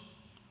emotion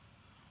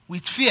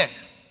with fear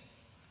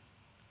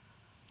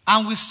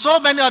and with so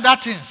many other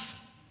things.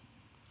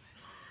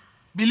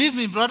 Believe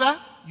me, brother,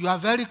 you are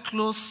very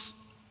close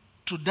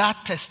to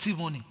that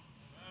testimony.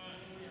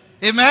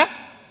 Amen?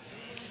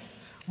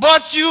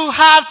 But you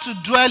have to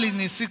dwell in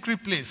a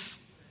secret place.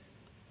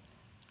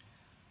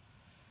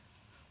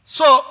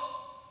 So,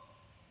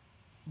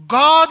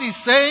 God is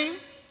saying,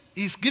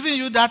 he's giving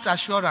you that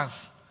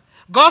assurance.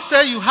 God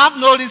said you have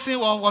no reason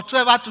or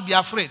whatsoever to be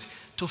afraid,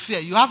 to fear.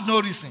 You have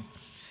no reason.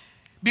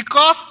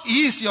 Because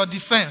he is your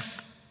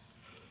defense.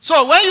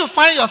 So when you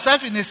find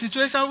yourself in a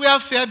situation where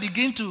fear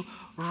begins to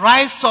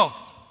rise up,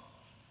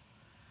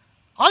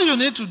 all you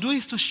need to do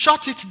is to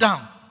shut it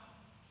down.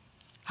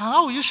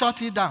 How will you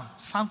shut it down?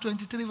 Psalm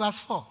 23 verse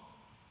 4.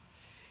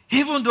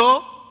 Even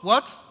though,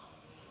 what?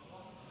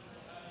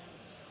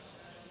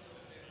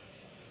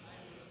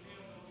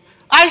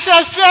 I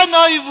shall fear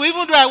no evil,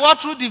 even though I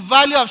walk through the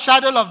valley of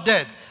shadow of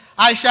death.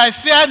 I shall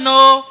fear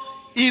no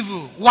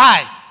evil.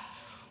 Why?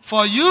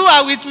 For you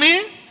are with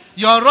me,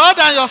 Your rod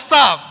and your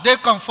staff, they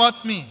comfort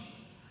me.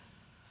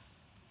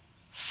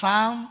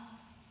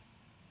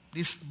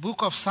 This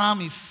book of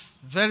Psalm is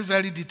very,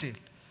 very detailed.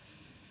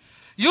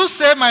 You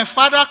say, my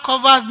father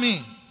covers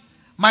me.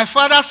 My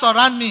father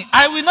surrounds me.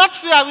 I will not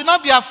fear, I will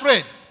not be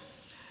afraid.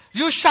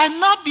 You shall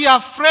not be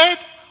afraid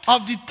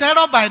of the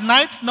terror by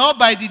night, nor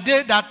by the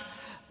day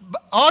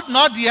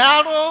nor the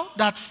arrow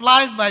that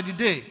flies by the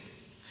day.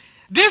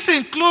 This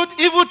includes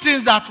evil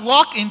things that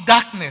walk in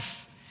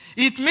darkness.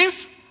 It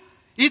means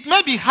it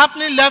may be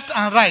happening left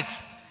and right.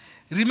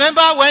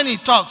 Remember when he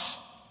talks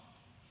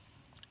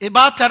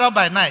about terror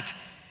by night,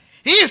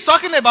 he is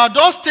talking about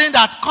those things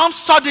that come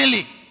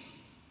suddenly.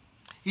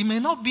 It may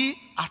not be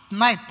at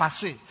night per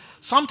se.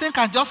 Something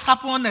can just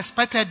happen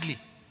unexpectedly.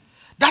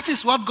 That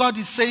is what God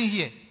is saying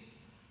here.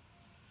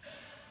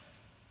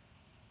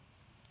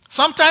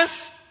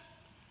 Sometimes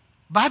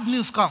bad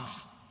news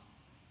comes.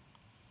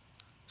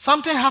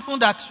 Something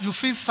happened that you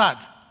feel sad.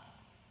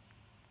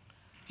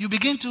 You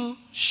begin to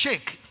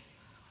shake.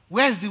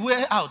 Where is the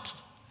way out?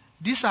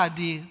 These are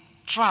the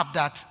trap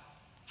that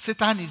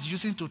Satan is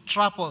using to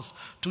trap us,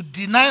 to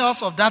deny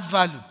us of that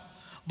value.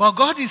 But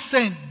God is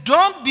saying,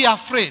 don't be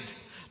afraid.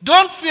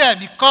 Don't fear,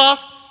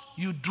 because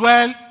you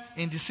dwell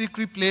in the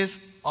secret place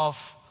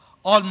of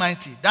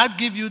Almighty. That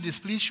gives you the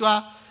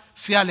spiritual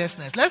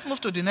fearlessness. Let's move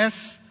to the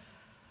next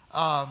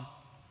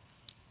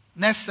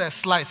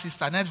slide,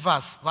 sister. Next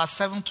verse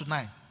 7 to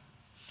 9.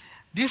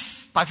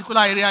 This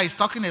particular area is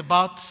talking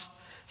about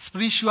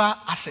spiritual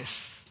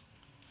access.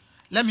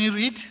 Let me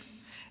read.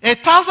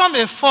 1,000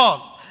 may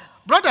fall.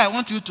 Brother, I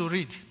want you to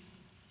read.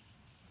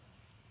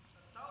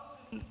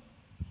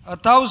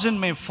 1,000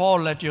 may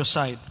fall at your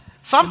side.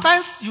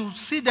 Sometimes you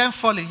see them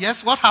falling.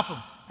 Yes, what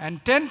happened?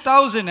 And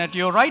 10,000 at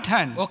your right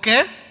hand.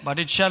 Okay. But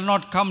it shall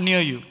not come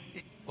near you.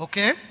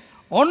 Okay.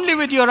 Only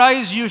with your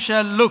eyes you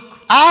shall look.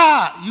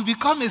 You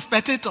become a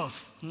spectator.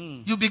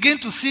 You begin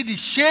to see the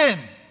shame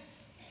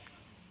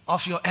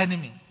of your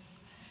enemy.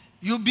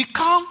 You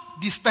become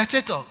the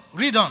spectator.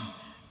 Read on.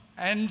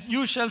 And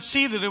you shall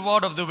see the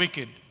reward of the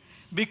wicked.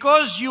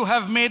 Because you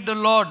have made the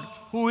Lord,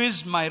 who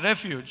is my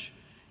refuge,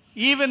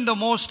 even the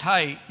Most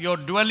High, your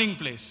dwelling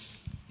place.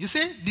 You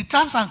see, the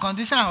terms and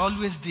conditions are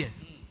always there.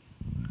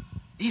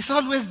 He's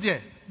always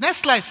there. Next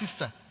slide,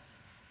 sister.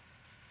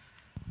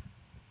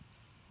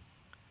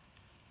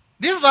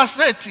 This verse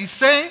 8 is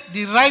saying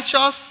the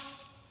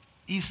righteous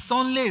is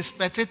only a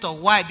spectator.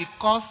 Why?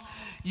 Because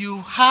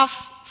you have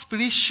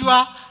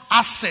spiritual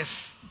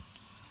access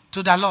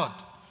to the Lord.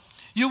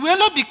 You will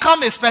not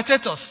become a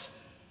spectator.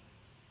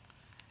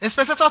 A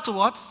spectator to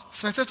what?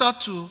 Spectator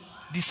to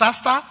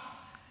disaster.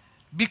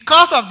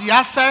 Because of the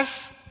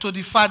access to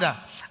the Father.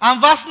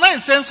 And verse 9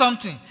 is saying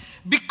something.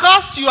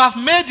 Because you have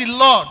made the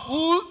Lord,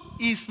 who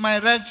is my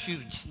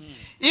refuge,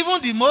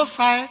 even the Most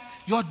High,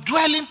 your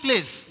dwelling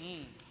place.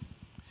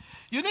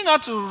 You need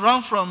not to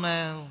run from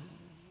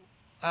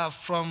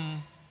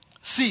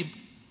Sib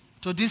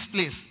to this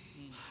place.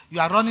 You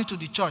are running to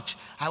the church.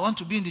 I want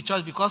to be in the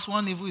church because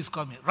one evil is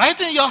coming. Right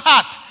in your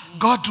heart,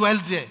 God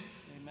dwells there.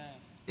 Amen.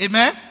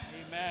 Amen?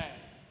 Amen.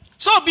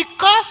 So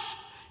because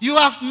you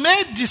have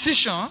made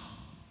decision,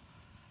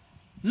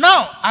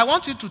 now I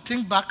want you to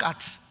think back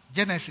at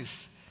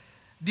Genesis.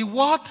 The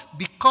word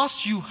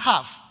because you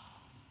have,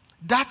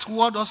 that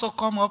word also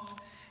come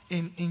up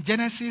in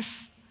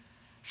Genesis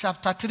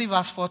chapter 3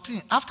 verse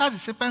 14. After the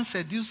serpent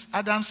seduced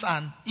Adam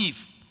and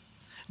Eve,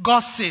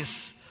 God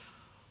says,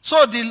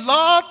 so the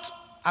Lord,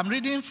 I'm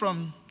reading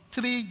from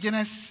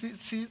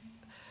Genesis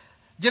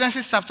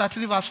chapter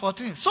 3 verse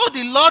 14. So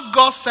the Lord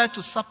God said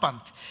to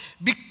serpent,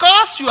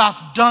 because you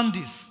have done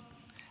this,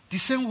 the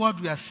same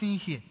word we are seeing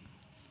here,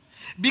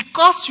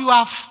 because you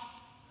have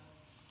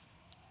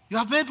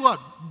made what?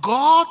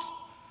 God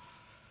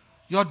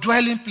your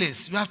dwelling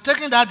place. You have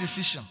taken that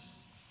decision.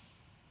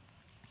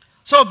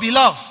 So,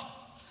 beloved,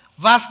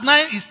 verse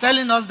 9 is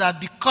telling us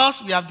that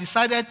because we have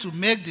decided to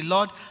make the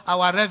Lord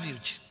our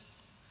refuge.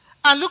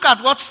 And look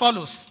at what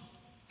follows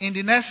in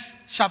the next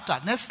chapter.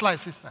 Next slide,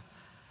 sister.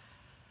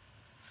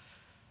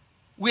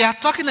 We are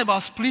talking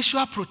about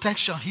spiritual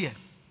protection here.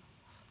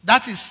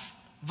 That is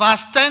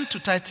verse 10 to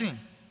 13.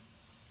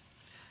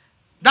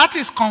 That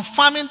is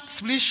confirming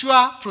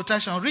spiritual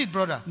protection. Read,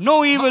 brother.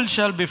 No evil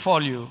shall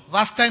befall you.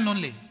 Verse 10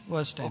 only.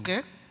 Verse 10.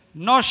 Okay.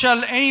 Nor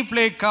shall any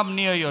plague come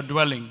near your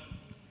dwelling.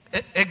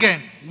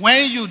 Again,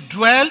 when you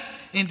dwell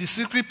in the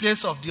secret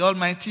place of the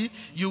Almighty,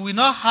 you will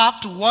not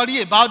have to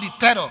worry about the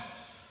terror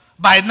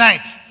by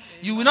night.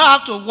 You will not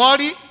have to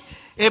worry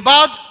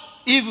about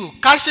evil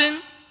catching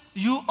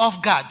you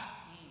off guard.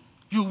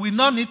 You will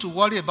not need to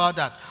worry about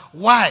that.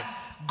 Why?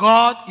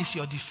 God is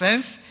your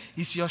defense,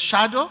 is your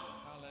shadow.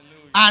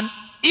 Hallelujah. And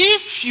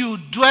if you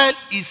dwell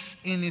is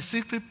in a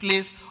secret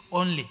place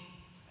only.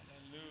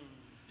 Hallelujah.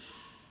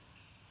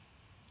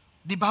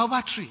 The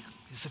baobab tree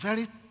is a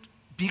very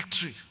big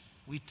tree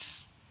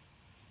with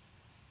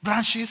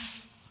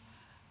branches.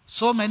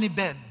 So many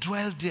birds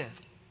dwell there.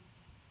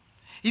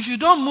 If you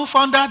don't move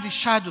under the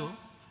shadow,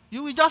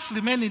 you will just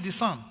remain in the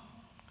sun.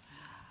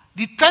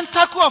 The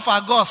tentacle of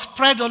our God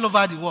spread all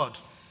over the world.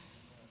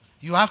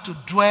 You have to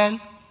dwell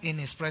in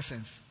his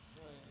presence.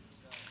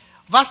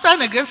 Verse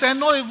 10 again says,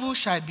 no evil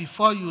shall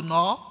befall you,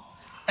 nor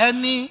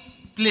any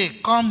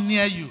plague come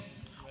near you.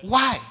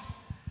 Why?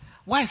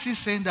 Why is he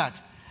saying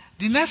that?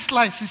 The next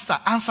slide, sister,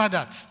 answer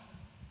that.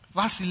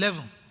 Verse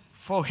 11.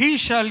 For he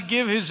shall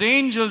give his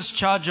angels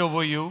charge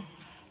over you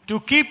to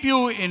keep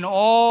you in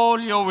all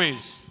your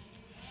ways.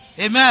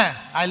 Amen.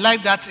 I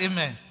like that.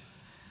 Amen.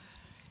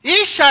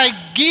 He shall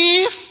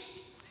give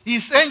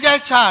his angel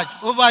charge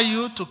over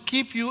you to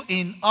keep you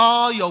in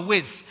all your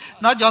ways.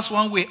 Not just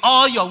one way,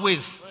 all your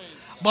ways.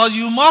 But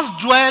you must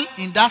dwell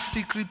in that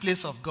secret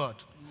place of God.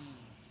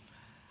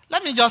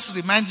 Let me just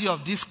remind you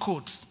of this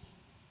quote.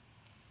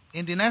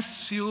 In the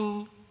next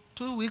 2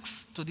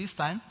 weeks to this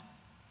time,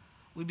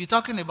 we'll be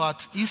talking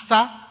about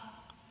Easter.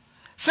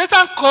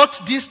 Satan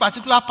quoted this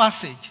particular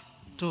passage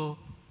to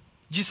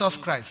Jesus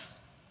Christ.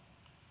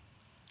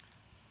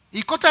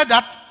 He quoted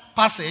that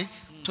passage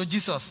to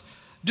Jesus.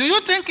 Do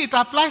you think it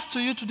applies to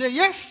you today?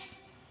 Yes,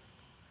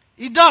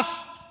 it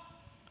does.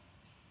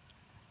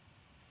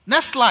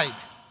 Next slide.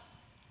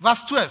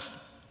 Verse 12.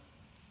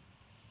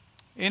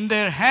 In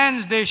their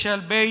hands they shall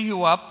bear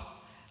you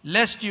up,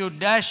 lest you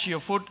dash your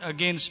foot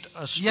against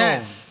a stone.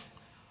 Yes.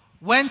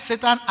 When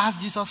Satan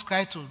asked Jesus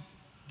Christ to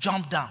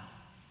jump down,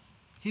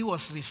 he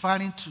was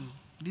referring to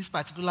this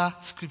particular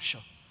scripture.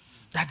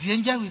 That the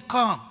angel will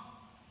come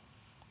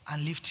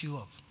and lift you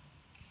up.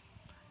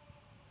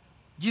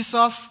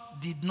 Jesus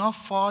did not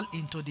fall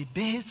into the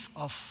bait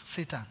of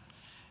Satan.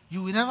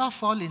 You will never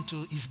fall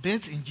into his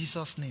bait in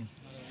Jesus' name.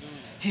 Hallelujah.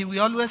 He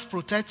will always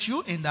protect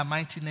you in the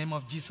mighty name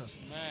of Jesus.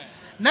 Amen.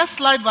 Next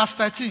slide, verse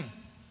 13.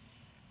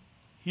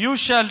 You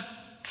shall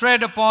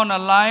tread upon a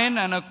lion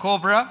and a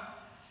cobra,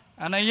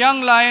 and a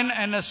young lion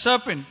and a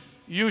serpent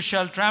you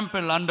shall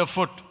trample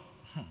underfoot.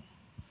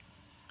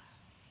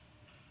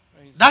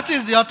 That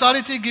is the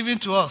authority given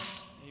to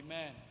us.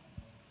 Amen.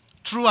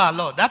 Through our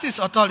Lord. That is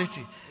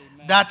authority.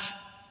 Amen. That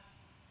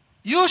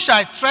you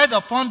shall tread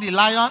upon the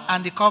lion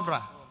and the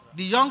cobra.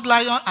 The young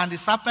lion and the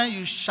serpent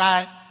you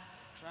shall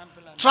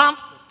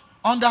trample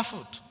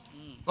underfoot.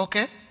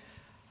 Okay?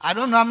 I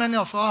don't know how many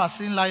of us have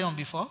seen lion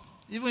before.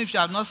 Even if you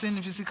have not seen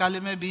it physically,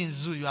 maybe in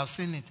zoo you have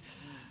seen it.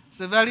 It's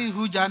a very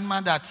huge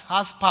animal that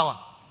has power.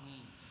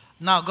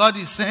 Now God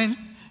is saying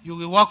you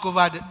will walk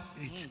over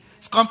it.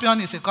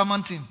 Scorpion is a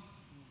common thing.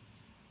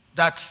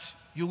 That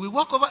you will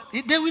walk over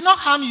it. They will not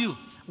harm you.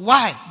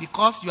 Why?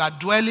 Because you are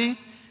dwelling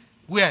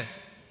where?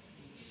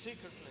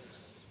 Secret place.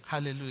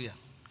 Hallelujah.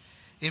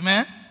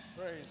 Amen.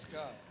 Praise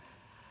God.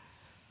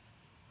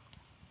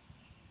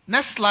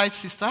 Next slide,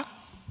 sister.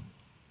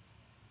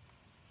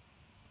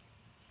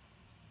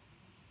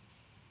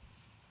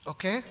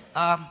 Okay.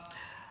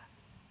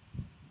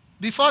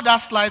 Before that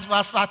slide,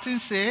 verse 13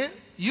 says,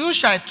 you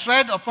shall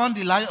tread upon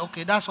the lion.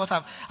 Okay, that's what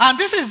I've. And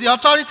this is the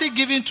authority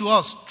given to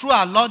us through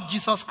our Lord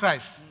Jesus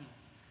Christ.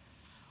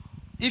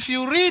 If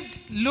you read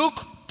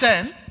Luke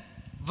 10,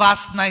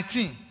 verse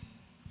 19,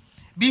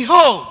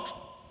 behold,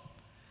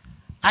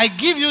 I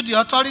give you the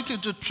authority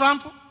to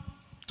trample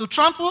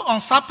on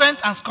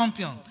serpent and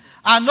scorpion,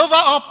 and over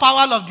all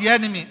power of the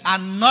enemy,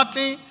 and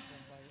nothing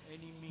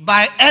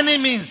by any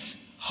means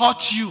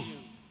hurt you.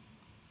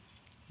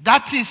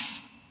 That is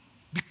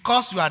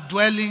because you are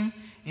dwelling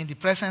in the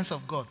presence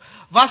of God.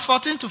 Verse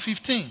 14 to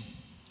 15.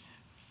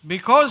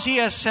 Because he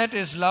has set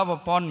his love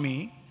upon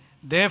me,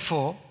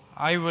 therefore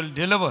I will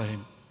deliver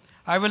him.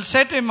 I will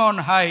set him on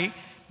high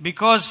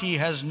because he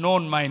has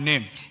known my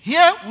name.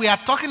 Here we are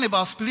talking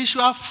about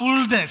spiritual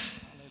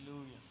fullness.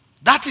 Hallelujah.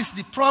 That is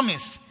the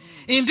promise.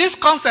 In this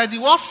concept, the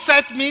word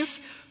set means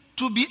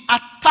to be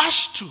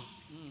attached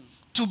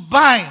to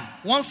bind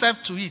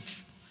oneself to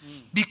it.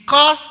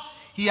 Because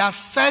he has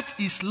set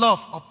his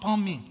love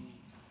upon me.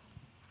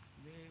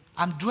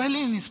 I'm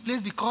dwelling in his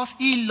place because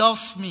he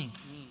loves me.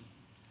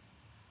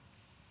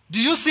 Do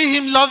you see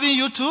him loving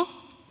you too?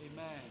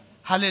 Amen.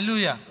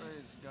 Hallelujah.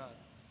 Praise God.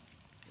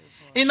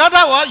 In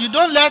other words, you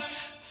don't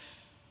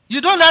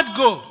let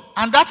go.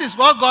 And that is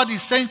what God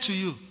is saying to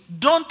you.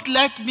 Don't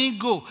let me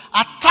go.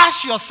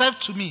 Attach yourself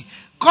to me.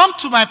 Come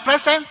to my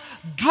presence.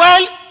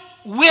 Dwell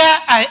where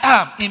I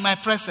am in my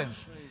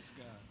presence. Praise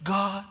God.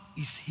 God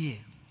is here.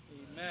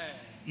 Amen.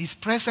 His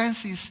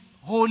presence is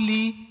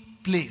holy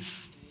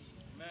place.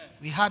 Amen.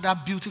 We heard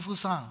that beautiful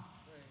song.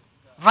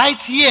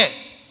 Right here.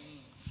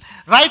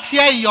 Right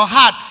here in your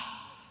heart.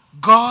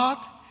 God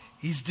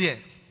is there.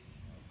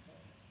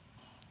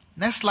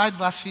 Next slide,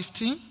 verse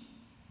 15.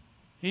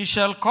 He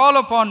shall call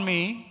upon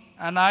me,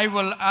 and I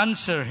will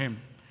answer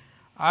him.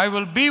 I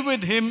will be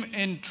with him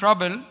in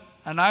trouble,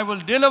 and I will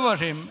deliver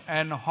him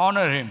and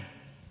honor him.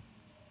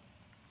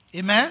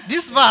 Amen.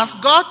 This verse,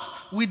 God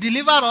will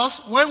deliver us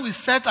when we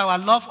set our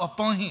love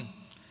upon him.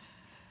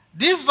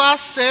 This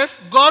verse says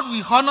God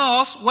will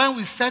honor us when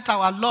we set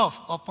our love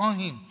upon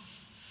him.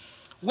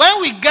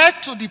 When we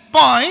get to the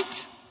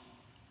point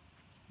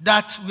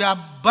that we are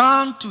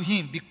bound to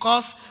him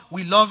because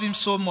we love him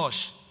so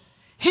much,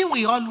 he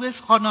will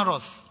always honor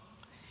us.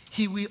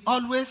 He will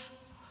always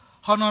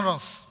honor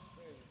us.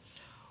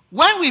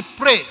 When we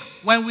pray,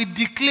 when we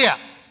declare,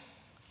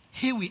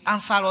 he will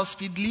answer us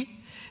speedily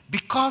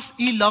because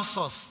he loves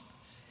us.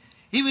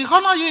 He will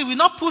honor you. He will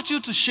not put you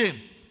to shame.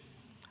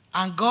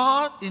 And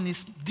God, in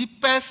his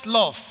deepest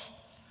love,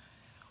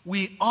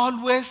 will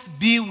always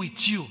be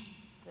with you.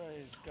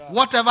 Praise God.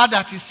 Whatever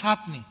that is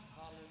happening.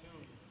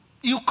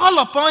 You call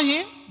upon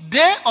him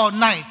day or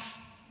night,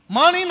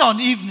 morning or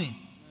evening.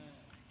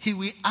 He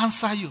will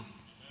answer you.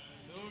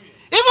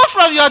 Even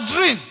from your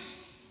dream.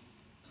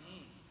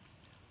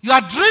 You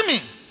are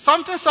dreaming.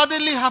 Something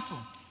suddenly happened.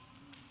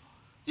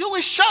 You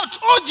will shout,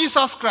 "Oh,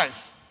 Jesus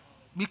Christ."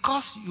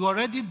 Because you are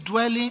already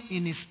dwelling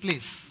in his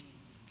place.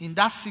 In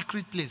that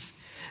secret place.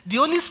 The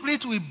Holy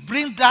Spirit will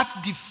bring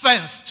that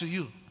defense to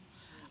you.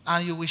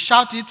 And you will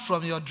shout it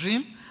from your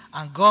dream.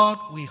 And God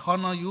will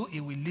honor you.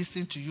 He will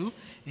listen to you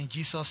in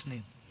Jesus'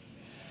 name.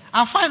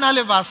 And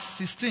finally, verse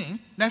 16.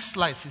 Next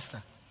slide,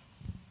 sister.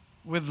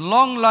 With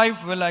long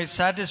life will I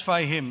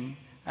satisfy him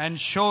and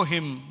show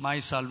him my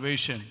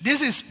salvation.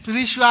 This is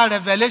spiritual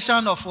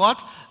revelation of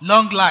what?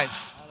 Long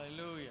life.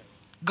 Hallelujah.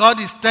 God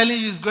is telling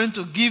you he's going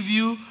to give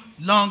you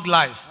long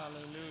life.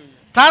 Hallelujah.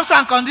 Terms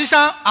and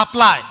conditions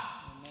apply.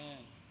 Amen.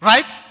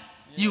 Right?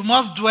 You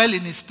must dwell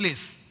in his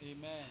place.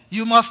 Amen.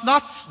 You must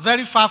not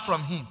very far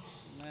from him.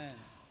 Amen.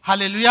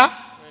 Hallelujah.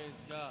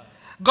 Praise God.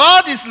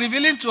 God is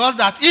revealing to us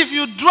that if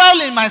you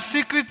dwell in my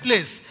secret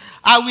place,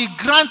 I will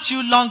grant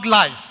you long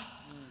life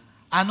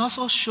and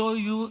also show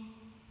you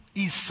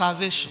his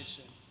salvation.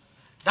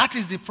 That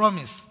is the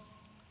promise.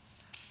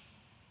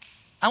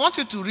 I want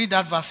you to read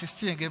that verse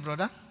 16 again,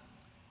 brother.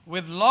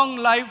 With long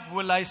life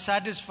will I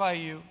satisfy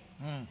you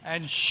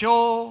and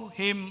show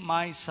him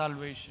my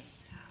salvation.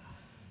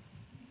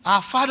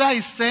 Our Father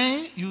is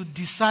saying you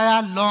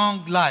desire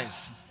long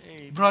life,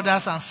 Amen.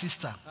 brothers and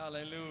sisters.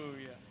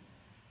 Hallelujah.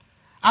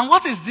 And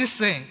what is this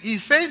saying?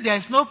 He's saying there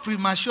is no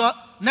premature,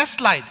 next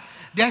slide,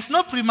 there is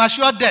no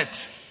premature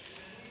death.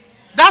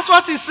 That's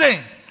what he's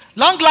saying.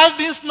 Long life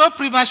means no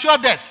premature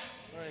death.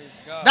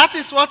 Praise God. That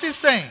is what he's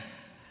saying.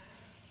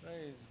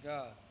 Praise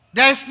God.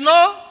 There is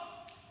no,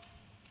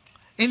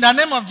 in the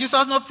name of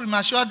Jesus, no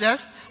premature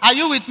death. Are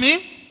you with me?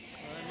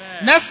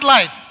 Amen. Next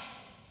slide.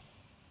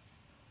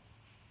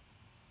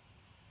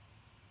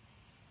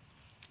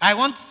 I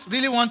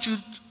really want you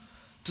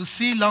to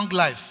see long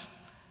life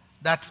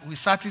that will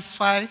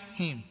satisfy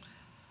him.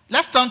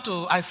 Let's turn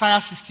to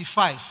Isaiah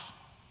 65.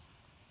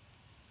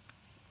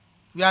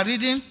 We are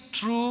reading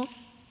through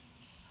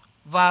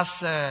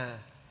verse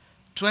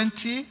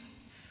 20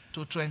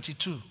 to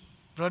 22.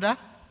 Brother,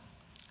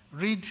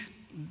 read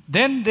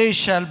Then they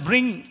shall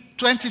bring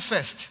 20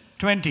 first.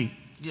 20.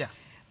 Yeah.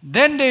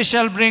 Then they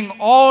shall bring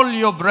all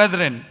your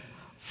brethren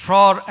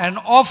for an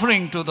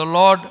offering to the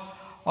Lord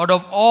out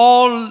of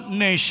all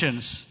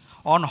nations,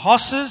 on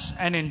horses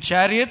and in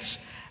chariots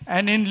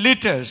and in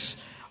litters,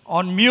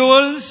 on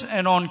mules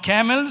and on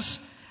camels,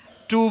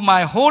 to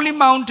my holy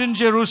mountain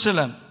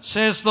Jerusalem,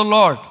 says the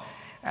Lord,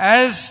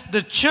 as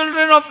the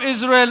children of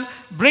Israel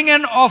bring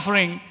an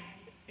offering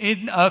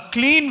in a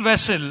clean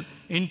vessel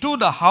into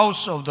the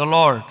house of the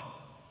Lord.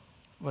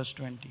 Verse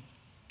 20.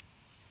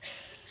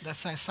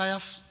 That's Isaiah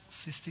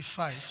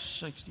 65.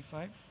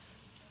 65.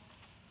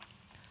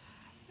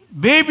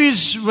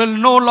 Babies will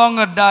no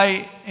longer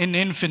die in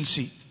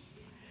infancy,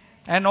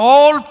 and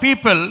all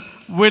people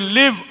will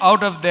live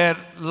out of their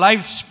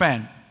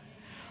lifespan.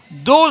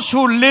 Those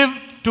who live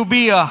to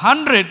be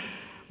 100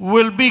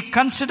 will be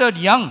considered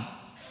young,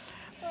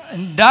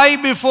 and die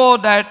before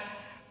that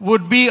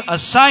would be a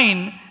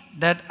sign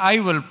that I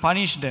will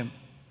punish them.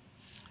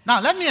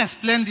 Now, let me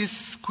explain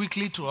this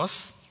quickly to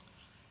us.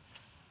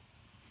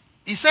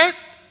 He said,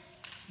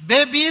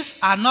 babies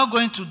are not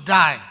going to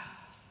die.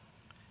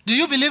 Do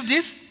you believe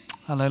this?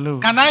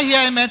 Hallelujah. Can I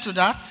hear amen to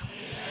that? Amen.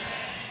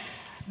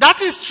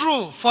 That is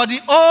true for the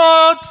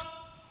old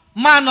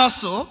man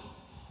also,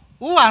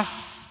 who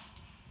has,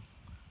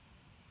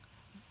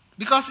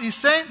 because he's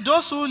saying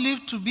those who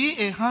live to be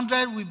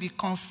 100 will be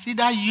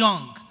considered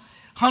young.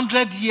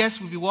 100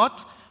 years will be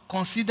what?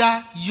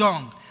 Considered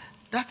young.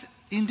 That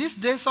in this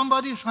day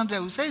somebody is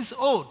 100, we say it's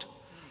old.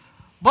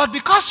 But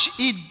because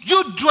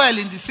you dwell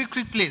in the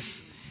secret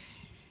place,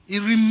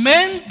 it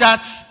remained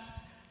that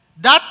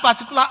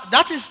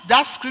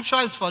that scripture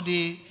is for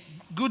the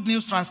Good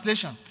News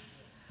Translation.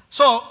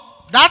 So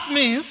that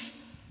means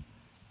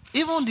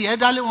even the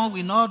elderly one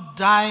will not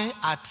die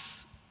at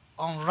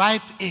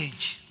unripe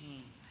age.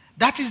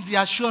 That is the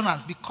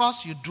assurance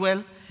because you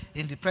dwell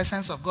in the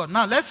presence of God.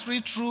 Now let's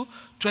read through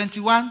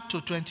 21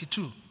 to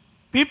 22.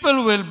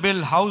 People will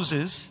build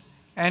houses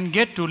and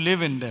get to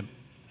live in them.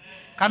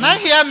 Can I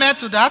hear amen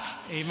to that?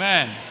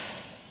 Amen.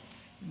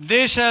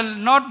 They shall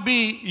not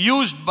be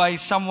used by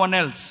someone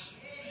else.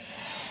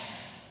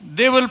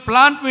 They will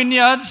plant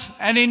vineyards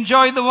and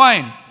enjoy the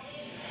wine.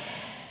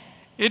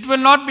 It will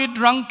not be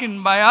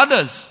drunken by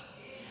others.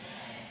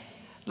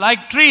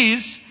 Like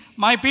trees,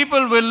 my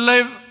people will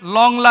live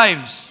long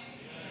lives.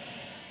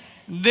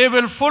 They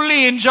will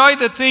fully enjoy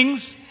the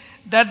things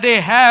that they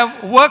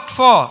have worked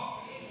for.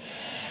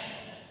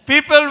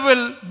 People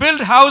will build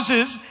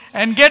houses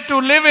and get to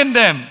live in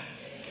them.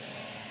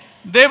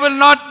 They will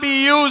not not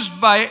be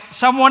used by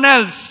someone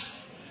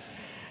else.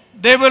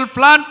 They will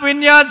plant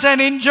vineyards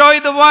and enjoy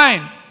the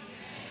wine.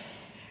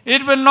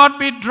 It will not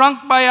be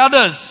drunk by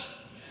others.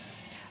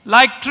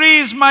 Like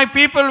trees, my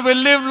people will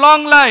live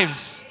long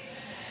lives.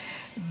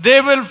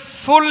 They will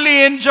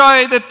fully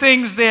enjoy the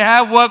things they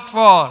have worked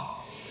for.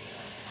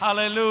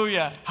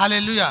 Hallelujah.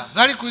 Hallelujah.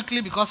 Very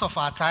quickly, because of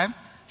our time.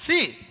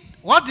 See,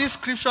 what this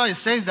scripture is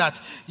saying that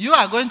you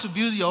are going to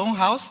build your own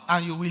house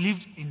and you will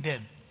live in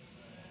them.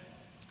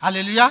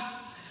 Hallelujah.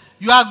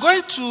 You are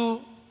going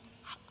to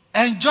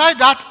enjoy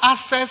that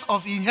access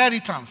of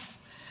inheritance.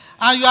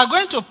 And you are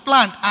going to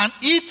plant and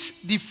eat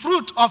the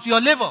fruit of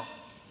your labor.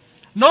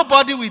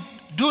 Nobody will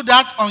do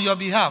that on your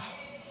behalf.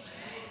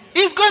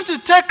 It's going to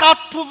take out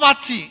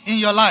poverty in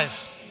your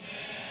life.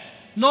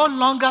 No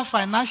longer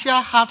financial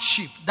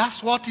hardship.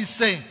 That's what he's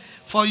saying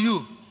for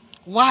you.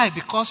 Why?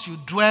 Because you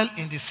dwell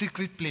in the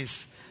secret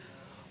place.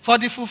 For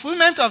the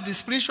fulfillment of the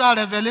spiritual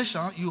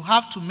revelation, you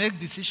have to make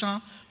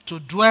decision to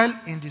dwell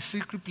in the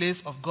secret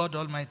place of God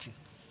Almighty.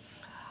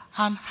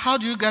 And how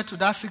do you get to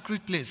that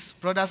secret place,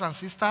 brothers and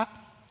sisters?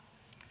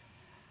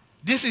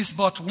 This is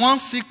but one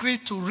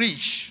secret to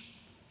reach.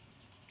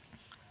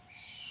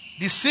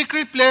 The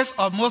secret place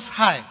of Most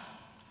High.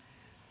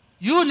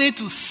 You need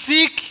to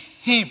seek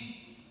Him.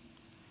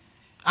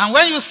 And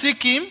when you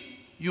seek Him,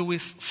 you will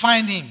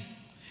find Him.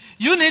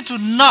 You need to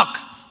knock.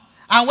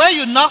 And when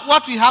you knock,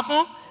 what will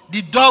happen?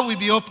 The door will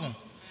be open.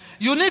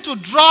 You need to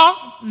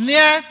draw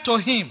near to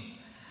Him.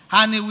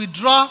 And He will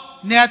draw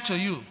near to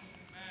you.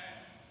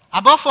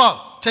 Above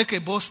all, take a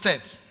bold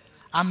step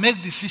and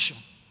make decision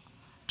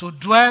to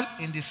dwell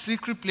in the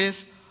secret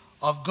place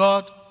of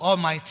God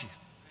Almighty.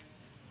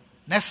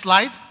 Next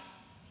slide.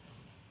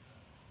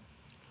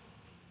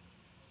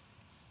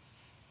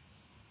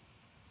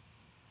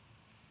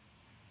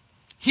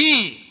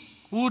 He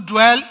who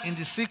dwell in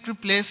the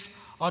secret place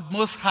of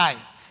Most High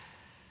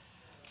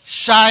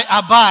shall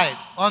abide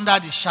under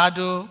the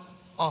shadow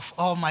of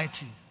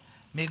Almighty.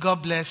 May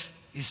God bless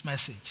His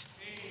message.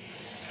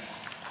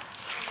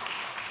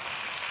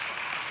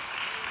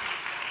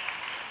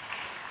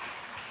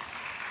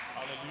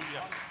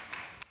 Hallelujah.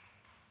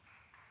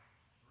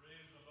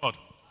 Praise the Lord.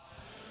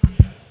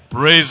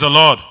 Praise the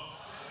Lord.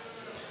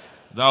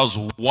 That was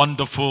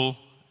wonderful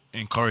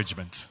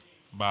encouragement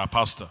by our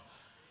pastor.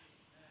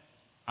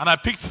 And I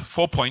picked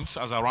 4 points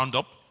as I round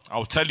up.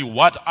 I'll tell you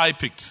what I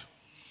picked.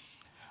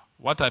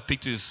 What I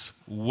picked is,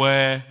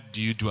 where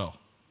do you dwell?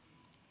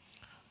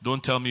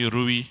 Don't tell me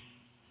Rui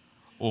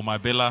or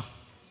Mabela.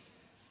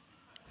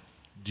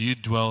 Do you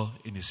dwell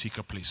in a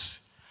secret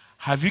place?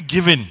 Have you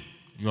given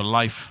your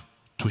life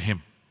to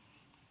Him?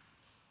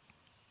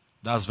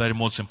 That's very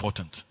most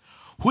important.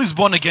 Who is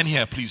born again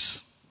here,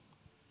 please?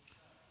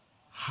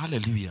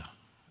 Hallelujah.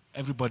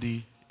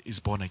 Everybody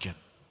is born again.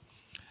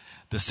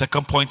 The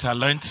second point I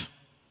learned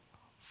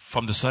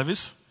from the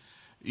service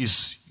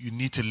is you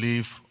need to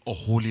live a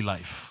holy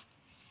life.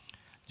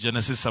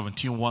 Genesis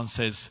 17:1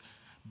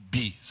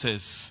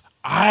 says,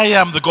 I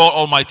am the God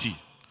Almighty.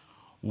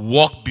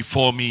 Walk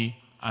before me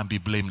and be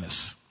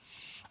blameless.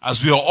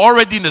 As we are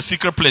already in the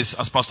secret place,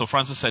 as Pastor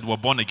Francis said, we're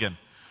born again.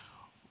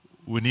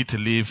 We need to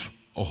live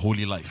a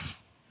holy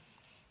life.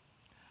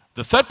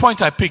 The third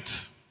point I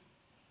picked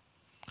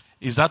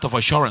is that of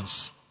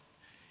assurance.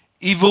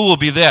 Evil will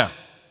be there.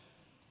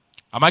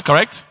 Am I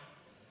correct?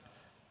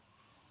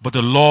 But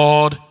the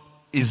Lord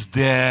is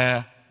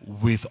there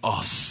with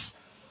us.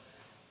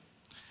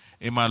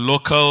 In my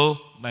local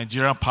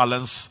Nigerian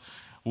parlance,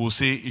 we'll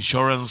say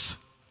insurance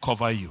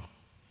cover you.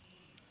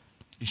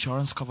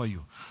 Insurance cover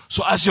you.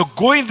 So as you're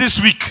going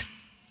this week,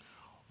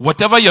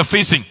 whatever you're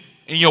facing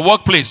in your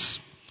workplace,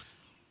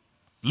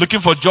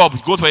 looking for a job, you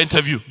go to an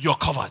interview, you're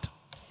covered.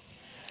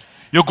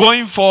 You're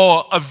going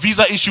for a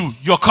visa issue,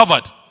 you're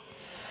covered.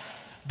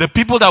 The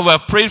people that were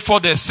prayed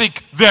for, they're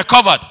sick, they're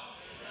covered.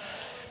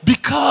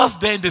 Because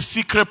they're in the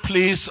secret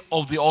place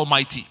of the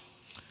Almighty.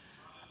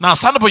 Now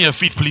stand up on your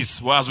feet,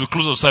 please, as we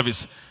close the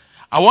service.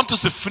 I want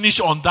us to finish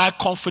on that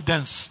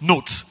confidence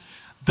note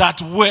that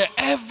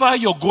wherever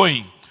you're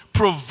going,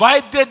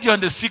 provided you're in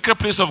the secret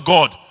place of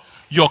God,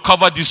 you're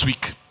covered this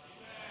week.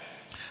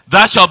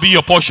 That shall be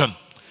your portion.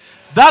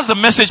 That's the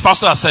message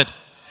Pastor has said.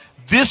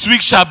 This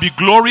week shall be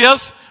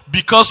glorious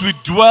because we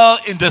dwell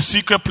in the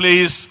secret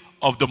place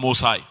of the Most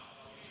High.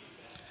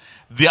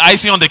 The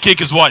icing on the cake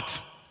is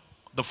what?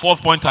 The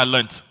fourth point I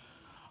learned.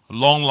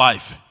 Long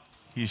life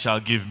He shall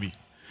give me.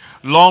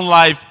 Long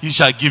life He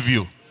shall give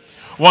you.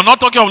 We're not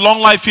talking of long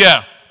life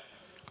here.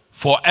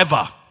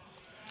 Forever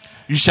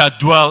you shall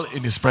dwell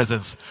in His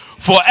presence.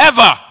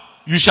 Forever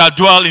you shall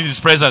dwell in His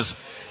presence.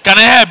 Can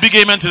I hear a big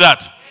amen to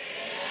that?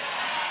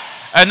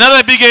 Amen.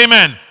 Another big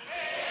amen. Amen.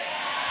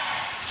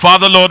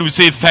 Father, Lord, we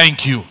say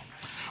thank you.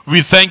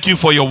 We thank you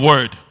for your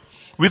word.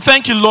 We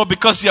thank you, Lord,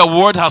 because your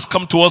word has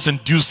come to us in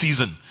due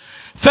season.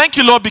 Thank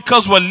you, Lord,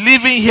 because we're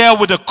living here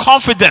with the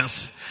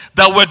confidence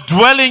that we're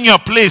dwelling in your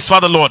place,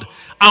 Father, Lord,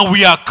 and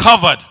we are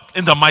covered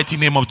in the mighty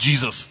name of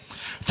Jesus.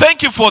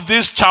 Thank you for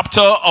this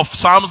chapter of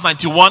Psalms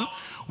 91,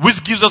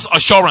 which gives us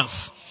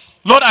assurance.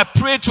 Lord, I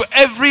pray to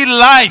every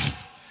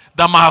life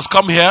that has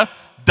come here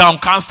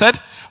downcasted.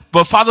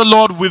 But Father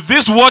Lord, with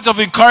these words of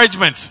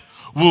encouragement,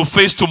 we'll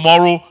face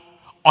tomorrow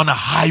on a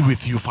high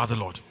with you, Father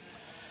Lord.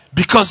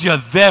 Because you're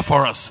there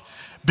for us.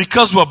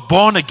 Because we're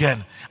born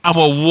again and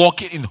we're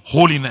walking in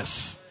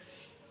holiness.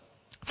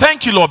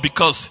 Thank you, Lord,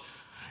 because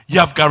you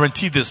have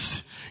guaranteed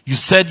this. You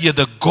said you're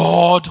the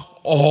God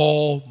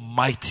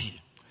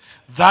Almighty.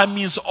 That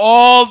means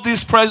all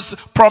these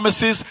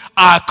promises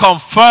are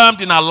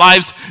confirmed in our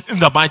lives in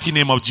the mighty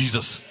name of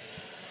Jesus.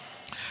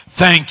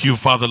 Thank you,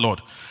 Father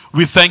Lord.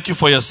 We thank you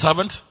for your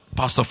servant,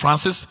 Pastor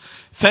Francis.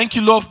 Thank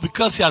you, Lord,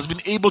 because he has been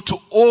able to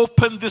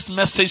open this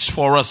message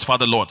for us,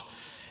 Father Lord,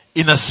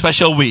 in a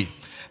special way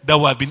that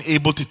we have been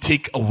able to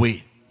take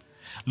away.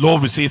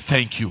 Lord, we say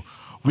thank you.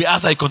 We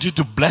ask that you continue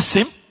to bless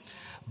him.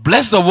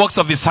 Bless the works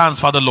of his hands,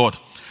 Father Lord.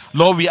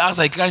 Lord, we ask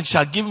that you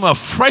shall give him a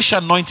fresh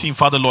anointing,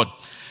 Father Lord.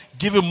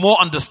 Give him more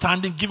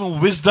understanding, give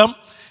him wisdom.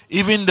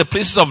 Even the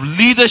places of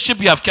leadership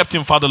you have kept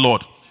him, Father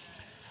Lord.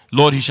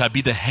 Lord, he shall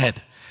be the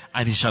head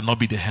and he shall not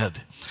be the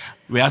head.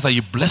 We ask that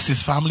you bless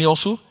his family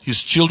also,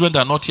 his children that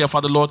are not here,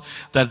 Father Lord,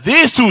 that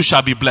these too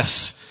shall be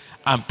blessed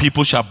and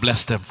people shall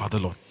bless them, Father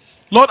Lord.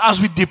 Lord,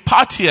 as we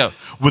depart here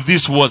with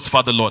these words,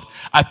 Father Lord,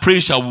 I pray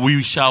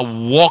we shall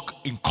walk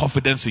in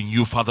confidence in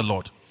you, Father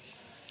Lord.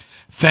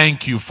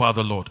 Thank you,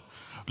 Father Lord.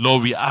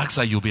 Lord, we ask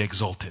that you'll be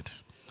exalted.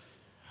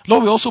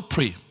 Lord, we also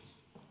pray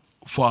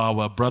for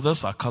our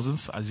brothers, our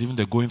cousins, as even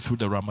they're going through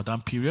the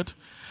Ramadan period.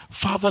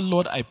 Father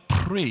Lord, I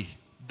pray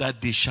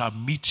that they shall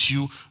meet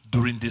you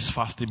during this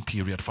fasting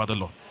period, Father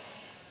Lord.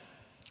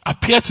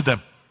 Appear to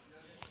them.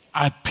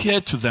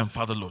 Appear to them,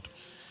 Father Lord.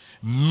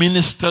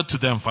 Minister to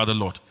them, Father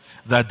Lord,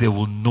 that they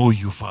will know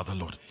you, Father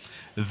Lord.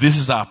 This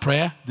is our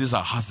prayer. This is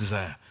our heart's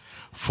desire.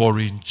 For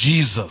in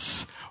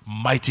Jesus'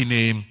 mighty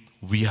name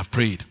we have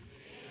prayed.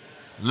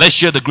 Let's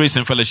share the grace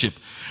and fellowship.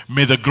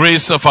 May the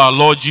grace of our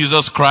Lord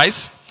Jesus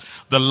Christ,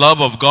 the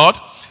love of God,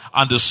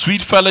 and the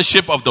sweet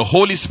fellowship of the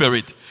Holy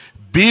Spirit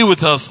be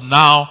with us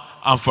now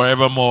and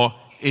forevermore.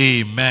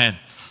 Amen.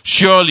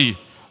 Surely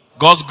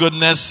God's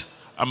goodness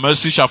and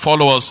mercy shall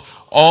follow us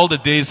all the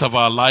days of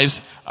our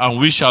lives, and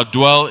we shall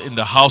dwell in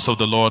the house of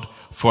the Lord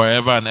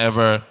forever and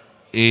ever.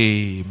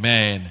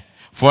 Amen.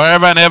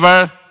 Forever and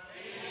ever.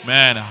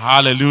 Amen.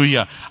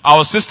 Hallelujah.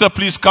 Our sister,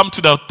 please come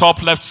to the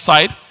top left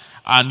side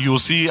and you'll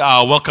see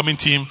our welcoming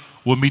team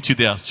will meet you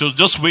there. So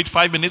just wait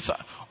 5 minutes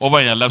over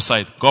on your left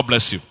side. God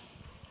bless you.